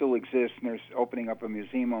exists, and they're opening up a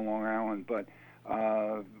museum on Long Island.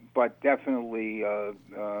 But definitely,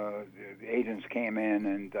 agents came in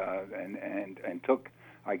and took,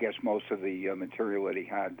 I guess, most of the material that he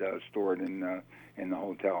had stored in the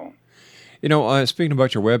hotel. You know, speaking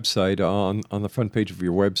about your website, on the front page of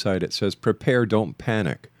your website, it says, "Prepare, don't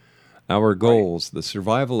panic. Our goals, the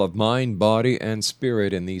survival of mind, body, and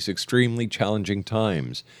spirit in these extremely challenging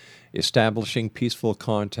times, establishing peaceful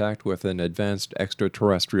contact with an advanced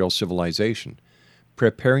extraterrestrial civilization,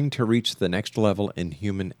 preparing to reach the next level in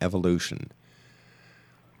human evolution.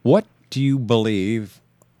 What do you believe,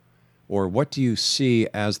 or what do you see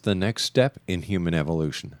as the next step in human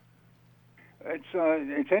evolution? It's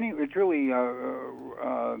really,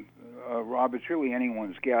 Rob, it's really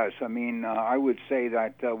anyone's guess. I mean, I would say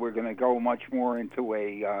that we're going to go much more into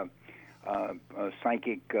a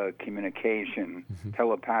psychic communication,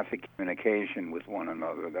 telepathic communication with one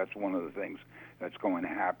another. That's one of the things that's going to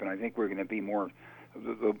happen. I think we're going to be more,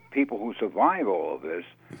 the people who survive all of this,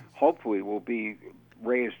 hopefully will be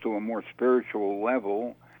raised to a more spiritual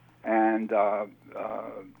level, and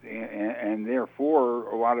therefore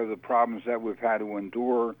a lot of the problems that we've had to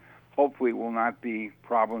endure hopefully will not be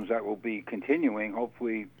problems that will be continuing.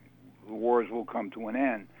 Hopefully the wars will come to an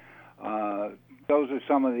end. Those are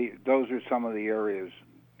some of the areas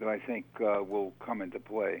that I think will come into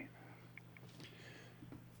play.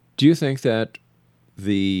 Do you think that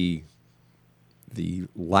the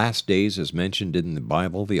last days, as mentioned in the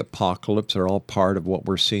Bible, the apocalypse, are all part of what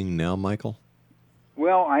we're seeing now, Michael?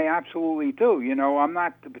 Well, I absolutely do. You know, I'm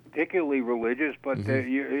not particularly religious, but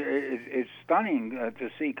it's stunning to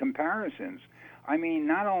see comparisons. I mean,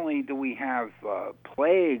 not only do we have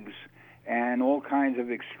plagues and all kinds of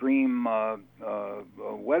extreme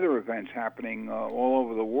weather events happening all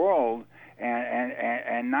over the world,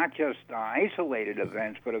 and not just isolated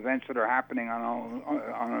events, but events that are happening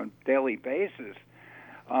on a daily basis.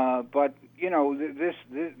 But you know, this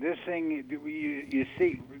thing, you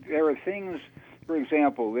see, there are things. For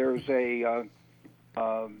example, there's a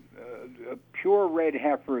pure red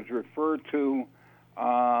heifer is referred to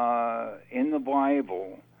in the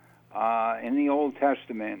Bible, in the Old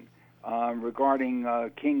Testament, regarding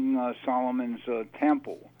King Solomon's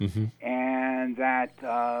temple, and that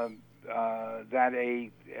at a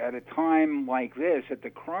time like this, at the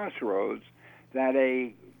crossroads, that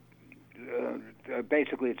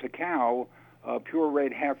basically it's a cow, a pure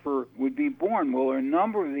red heifer would be born. Well, a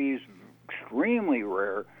number of these extremely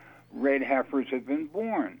rare red heifers have been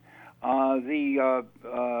born. The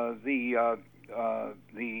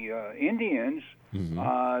Indians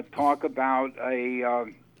talk about a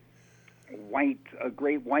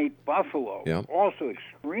great white buffalo, also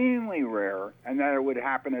extremely rare, and that it would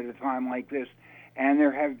happen at a time like this. And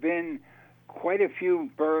there have been quite a few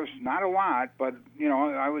births, not a lot, but you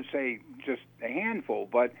know, I would say just a handful,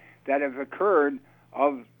 but that have occurred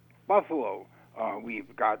of buffalo.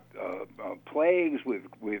 We've got plagues.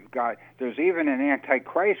 We've got. There's even an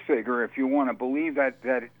Antichrist figure, if you want to believe that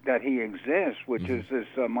he exists, which is this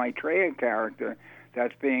Maitreya character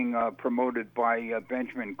that's being promoted by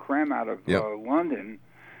Benjamin Creme out of London.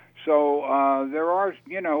 So there are,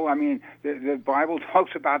 you know, I mean, the Bible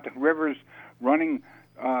talks about the rivers running,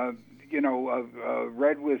 red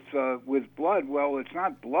with blood. Well, it's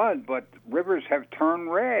not blood, but rivers have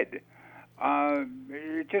turned red.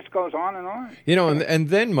 It just goes on and on. You know, and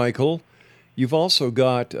then, Michael, you've also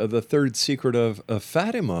got the third secret of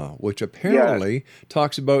Fatima, which apparently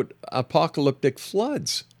talks about apocalyptic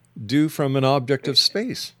floods due from an object of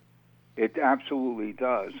space. It absolutely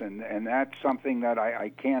does, and that's something that I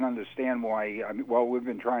can't understand why. I mean, well, we've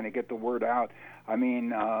been trying to get the word out. I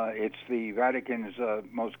mean, it's the Vatican's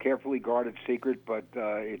most carefully guarded secret, but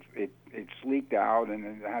it's leaked out, and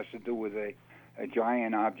it has to do with a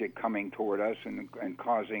giant object coming toward us and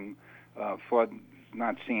causing flood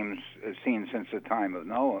not seen since the time of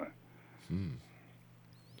Noah.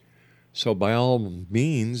 So by all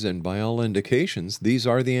means and by all indications, these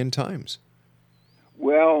are the end times.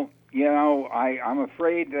 Well, you know, I'm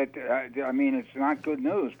afraid that, I mean, it's not good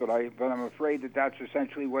news, but I'm afraid that that's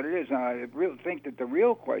essentially what it is. And I really think that the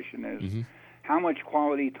real question is, how much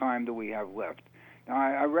quality time do we have left? Now,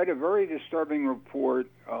 I read a very disturbing report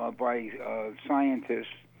by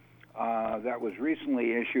scientists that was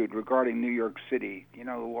recently issued regarding New York City, you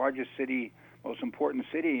know, the largest city, most important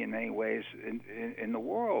city in many ways in the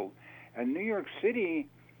world. And New York City,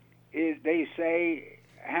 they say,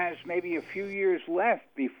 has maybe a few years left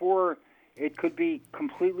before it could be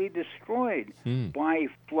completely destroyed by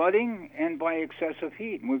flooding and by excessive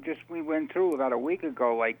heat. And we went through about a week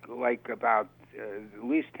ago, like about at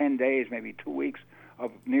least 10 days, maybe 2 weeks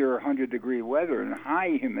of near 100-degree weather and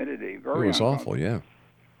high humidity. Very it was awful, yeah.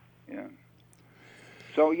 Yeah.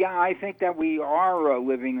 So yeah, I think that we are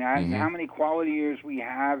living that, and how many quality years we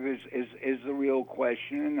have is the real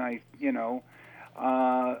question. I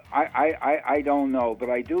don't know, but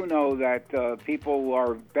I do know that people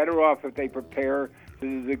are better off if they prepare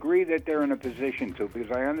to the degree that they're in a position to,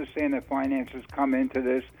 because I understand that finances come into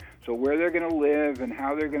this, so where they're going to live and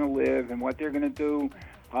how they're going to live and what they're going to do.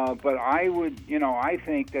 But I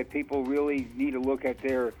think that people really need to look at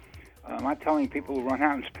their I'm not telling people to run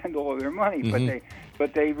out and spend all of their money,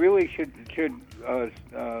 but they really should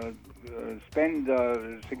spend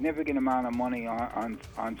a significant amount of money on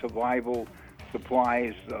survival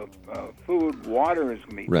supplies. Food, water is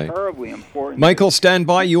going to be terribly important. Michael, stand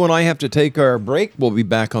by. You and I have to take our break. We'll be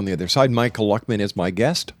back on the other side. Michael Luckman is my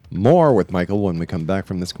guest. More with Michael when we come back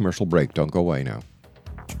from this commercial break. Don't go away now.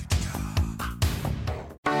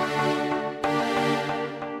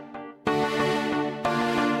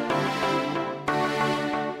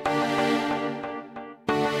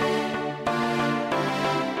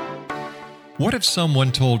 What if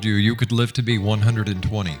someone told you you could live to be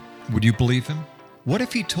 120? Would you believe him? What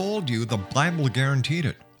if he told you the Bible guaranteed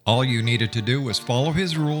it? All you needed to do was follow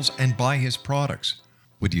his rules and buy his products.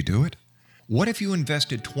 Would you do it? What if you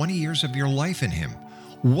invested 20 years of your life in him?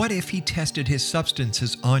 What if he tested his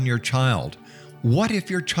substances on your child? What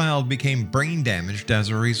if your child became brain damaged as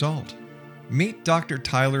a result? Meet Dr.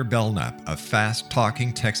 Tyler Belknap, a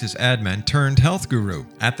fast-talking Texas admin turned health guru.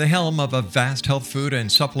 At the helm of a vast health food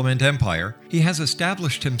and supplement empire, he has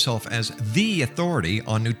established himself as the authority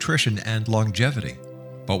on nutrition and longevity.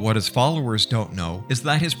 But what his followers don't know is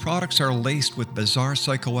that his products are laced with bizarre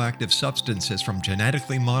psychoactive substances from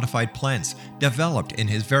genetically modified plants developed in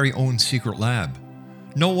his very own secret lab.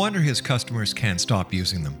 No wonder his customers can't stop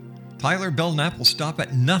using them. Tyler Belknap will stop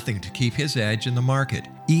at nothing to keep his edge in the market,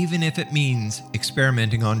 even if it means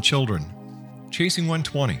experimenting on children. Chasing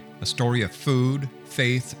 120, a story of food,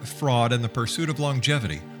 faith, fraud, and the pursuit of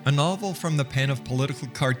longevity, a novel from the pen of political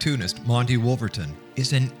cartoonist Monty Wolverton,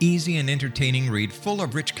 is an easy and entertaining read full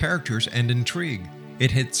of rich characters and intrigue. It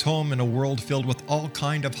hits home in a world filled with all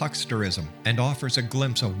kind of hucksterism and offers a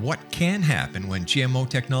glimpse of what can happen when GMO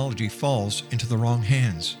technology falls into the wrong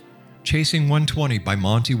hands. Chasing 120 by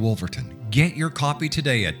Monty Wolverton. Get your copy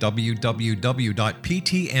today at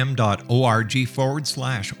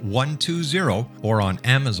www.ptm.org/120 or on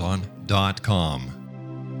Amazon.com.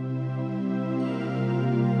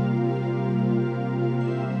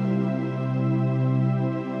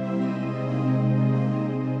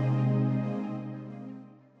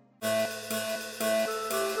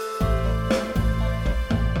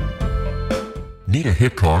 Nita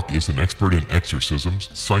Hickok is an expert in exorcisms,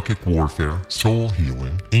 psychic warfare, soul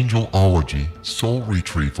healing, angelology, soul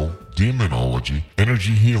retrieval, demonology,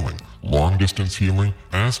 energy healing, long-distance healing,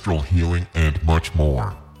 astral healing, and much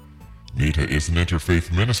more. Nita is an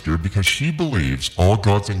interfaith minister because she believes all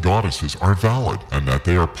gods and goddesses are valid and that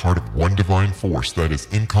they are part of one divine force that is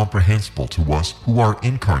incomprehensible to us who are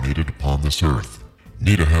incarnated upon this earth.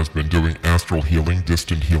 Nita has been doing astral healing,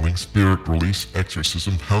 distant healing, spirit release,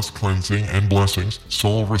 exorcism, house cleansing and blessings,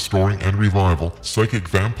 soul restoring and revival, psychic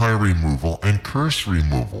vampire removal and curse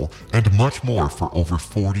removal, and much more for over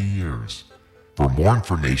 40 years. For more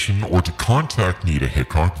information or to contact Nita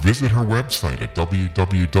Hickok, visit her website at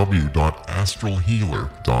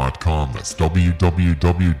www.astralhealer.com. That's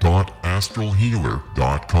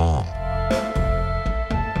www.astralhealer.com.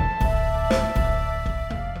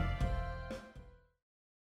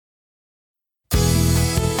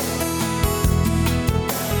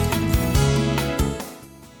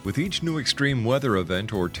 With each new extreme weather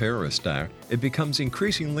event or terrorist act, it becomes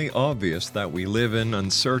increasingly obvious that we live in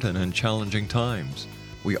uncertain and challenging times.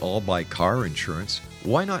 We all buy car insurance.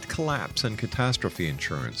 Why not collapse and catastrophe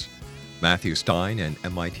insurance? Matthew Stein, an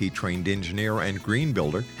MIT-trained engineer and green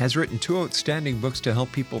builder, has written 2 outstanding books to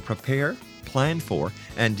help people prepare, plan for,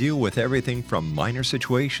 and deal with everything from minor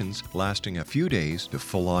situations lasting a few days to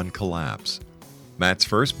full-on collapse. Matt's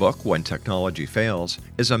first book, When Technology Fails,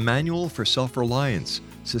 is a manual for self-reliance,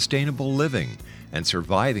 sustainable living, and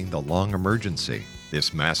surviving the long emergency.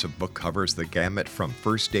 This massive book covers the gamut from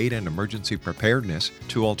first aid and emergency preparedness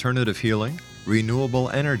to alternative healing,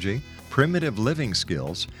 renewable energy, primitive living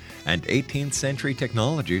skills, and 18th century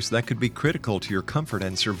technologies that could be critical to your comfort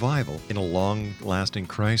and survival in a long-lasting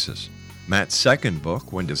crisis. Matt's second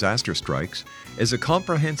book, When Disaster Strikes, is a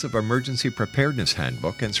comprehensive emergency preparedness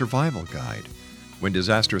handbook and survival guide. When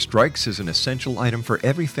Disaster Strikes is an essential item for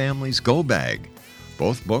every family's go bag.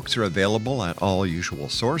 Both books are available at all usual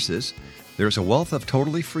sources. There's a wealth of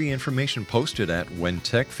totally free information posted at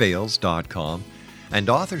whentechfails.com, and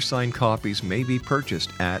author-signed copies may be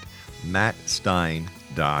purchased at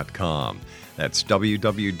mattstein.com. That's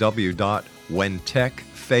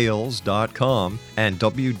www.whentechfails.com and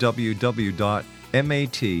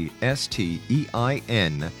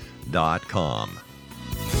www.mattstein.com.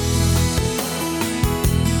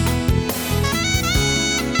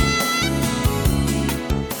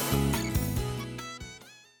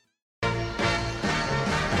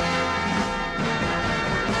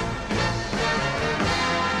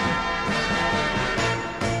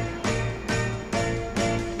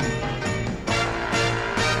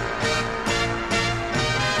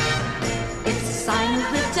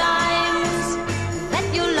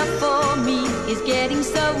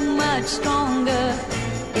 much stronger.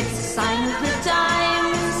 It's a sign of the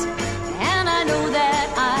times, and I know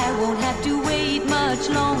that I won't have to wait much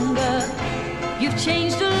longer. You've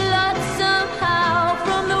changed a lot somehow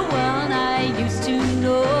from the one I used to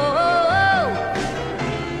know.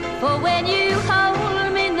 For when you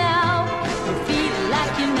hold me now, you feel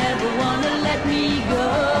like you never want to let me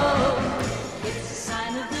go. It's a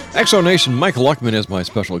sign of the Exonation, Michael Luckman is my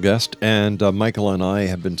special guest, and Michael and I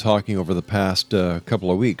have been talking over the past couple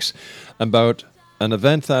of weeks about an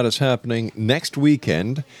event that is happening next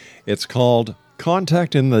weekend. It's called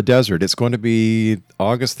Contact in the Desert. It's going to be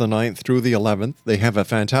August the 9th through the 11th. They have a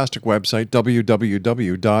fantastic website,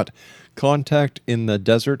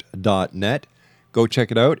 www.contactinthedesert.net. Go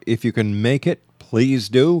check it out. If you can make it, please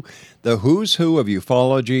do. The who's who of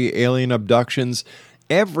ufology, alien abductions,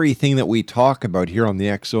 everything that we talk about here on the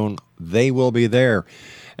X Zone, they will be there.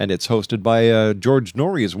 And it's hosted by George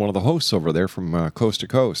Norrie, is one of the hosts over there from Coast to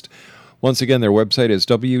Coast. Once again, their website is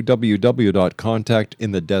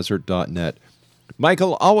www.contactinthedesert.net.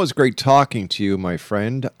 Michael, always great talking to you, my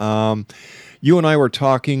friend. You and I were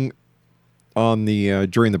talking on the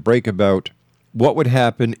during the break about what would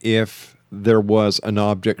happen if there was an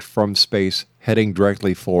object from space heading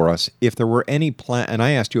directly for us. If there were any and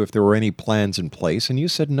I asked you if there were any plans in place, and you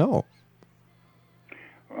said no.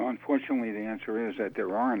 Well, unfortunately, the answer is that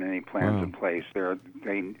there aren't any plans in place.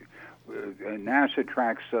 NASA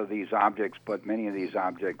tracks these objects, but many of these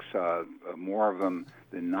objects, more of them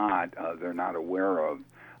than not, they're not aware of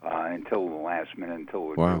until the last minute,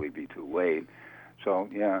 until it would really be too late. So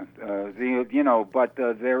yeah, but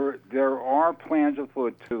there are plans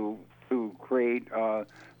afoot to create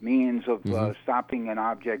means of stopping an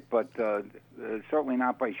object, but certainly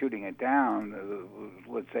not by shooting it down.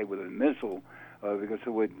 Let's say with a missile, because it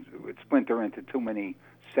would splinter into too many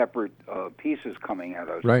separate pieces coming at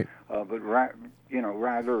us. Right. But rather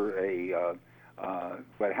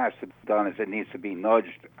what has to be done is it needs to be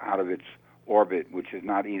nudged out of its orbit, which is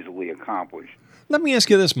not easily accomplished. Let me ask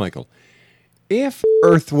you this, Michael. If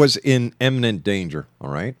Earth was in imminent danger, all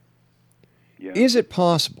right, is it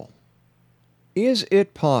possible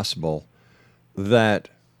that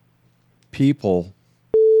people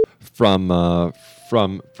from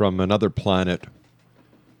another planet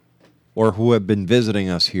or who have been visiting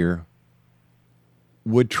us here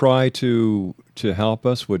would try to help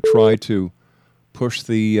us, would try to push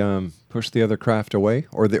the other craft away,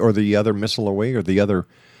 or the other missile away, or the other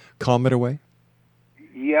comet away?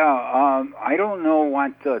 Yeah, I don't know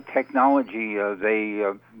what technology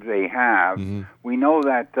they have. Mm-hmm. We know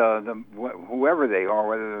that whoever they are,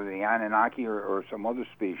 whether they're the Anunnaki or some other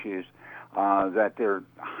species, that they're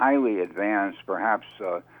highly advanced, perhaps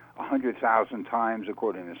 100,000 times,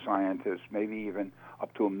 according to scientists, maybe even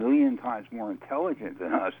up to 1 million times more intelligent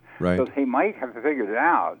than us. Right. So they might have figured it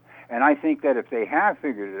out. And I think that if they have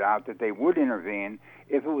figured it out, that they would intervene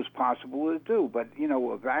if it was possible to do. But,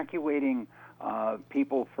 evacuating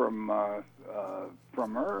people from Earth,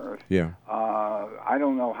 I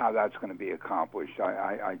don't know how that's going to be accomplished.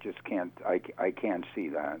 I just can't. I can't see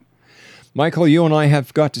that. Michael, you and I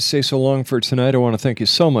have got to say so long for tonight. I want to thank you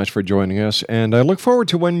so much for joining us, and I look forward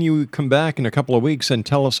to when you come back in a couple of weeks and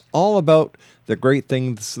tell us all about the great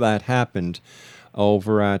things that happened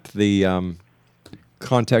over at the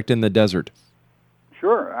Contact in the Desert.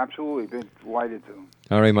 Sure, absolutely. Been delighted to.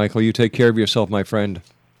 All right, Michael, you take care of yourself, my friend.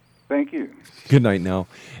 Thank you. Good night now.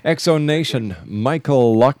 X-Zone Nation,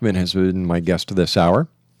 Michael Luckman has been my guest this hour.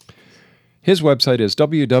 His website is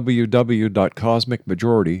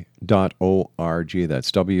www.cosmicmajority.org.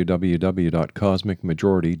 That's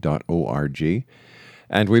www.cosmicmajority.org.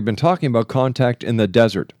 And we've been talking about Contact in the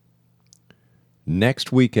Desert.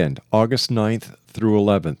 Next weekend, August 9th through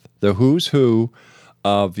 11th, the who's who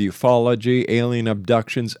of ufology, alien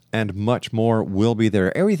abductions, and much more will be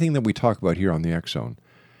there. Everything that we talk about here on the X-Zone.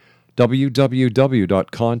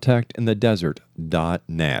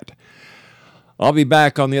 www.contactinthedesert.net. I'll be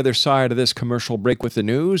back on the other side of this commercial break with the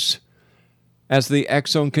news as the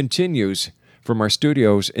X-Zone continues from our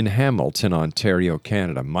studios in Hamilton, Ontario,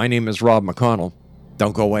 Canada. My name is Rob McConnell.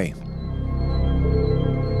 Don't go away.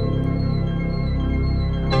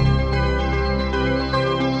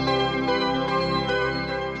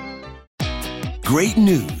 Great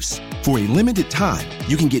news! For a limited time,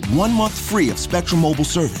 you can get 1 month free of Spectrum Mobile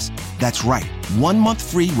service. That's right, 1 month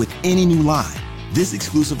free with any new line. This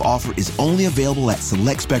exclusive offer is only available at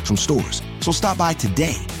select Spectrum stores, so stop by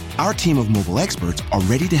today. Our team of mobile experts are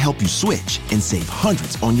ready to help you switch and save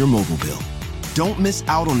hundreds on your mobile bill. Don't miss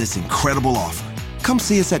out on this incredible offer. Come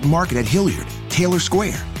see us at Market at Hilliard, Taylor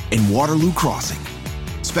Square, and Waterloo Crossing.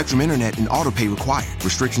 Spectrum Internet and autopay required.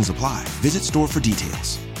 Restrictions apply. Visit store for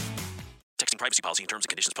details. privacy policy and terms and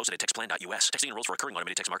conditions posted at textplan.us. Texting enrolls for recurring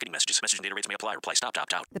automated text marketing messages. Message and data rates may apply. Reply stop to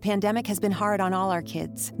opt out. The pandemic has been hard on all our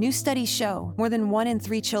kids. New studies show more than 1 in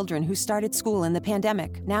 3 children who started school in the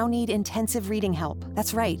pandemic now need intensive reading help.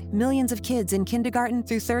 That's right. Millions of kids in kindergarten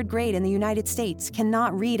through 3rd grade in the United States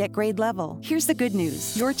cannot read at grade level. Here's the good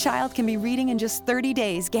news. Your child can be reading in just 30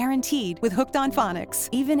 days, guaranteed, with Hooked on Phonics.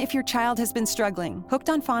 Even if your child has been struggling,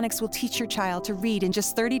 Hooked on Phonics will teach your child to read in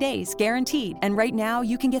just 30 days, guaranteed. And right now,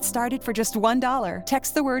 you can get started for just $1.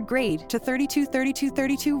 Text the word GRADE to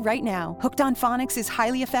 323232 right now. Hooked on Phonics is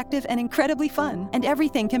highly effective and incredibly fun. And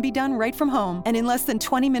everything can be done right from home and in less than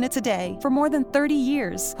 20 minutes a day. For more than 30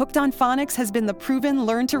 years, Hooked on Phonics has been the proven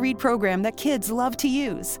learn-to-read program that kids love to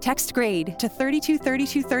use. Text GRADE to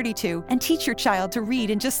 323232 and teach your child to read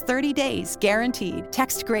in just 30 days, guaranteed.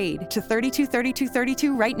 Text GRADE to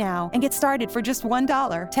 323232 right now and get started for just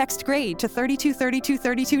 $1. Text GRADE to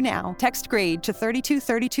 323232 now. Text GRADE to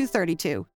 323232.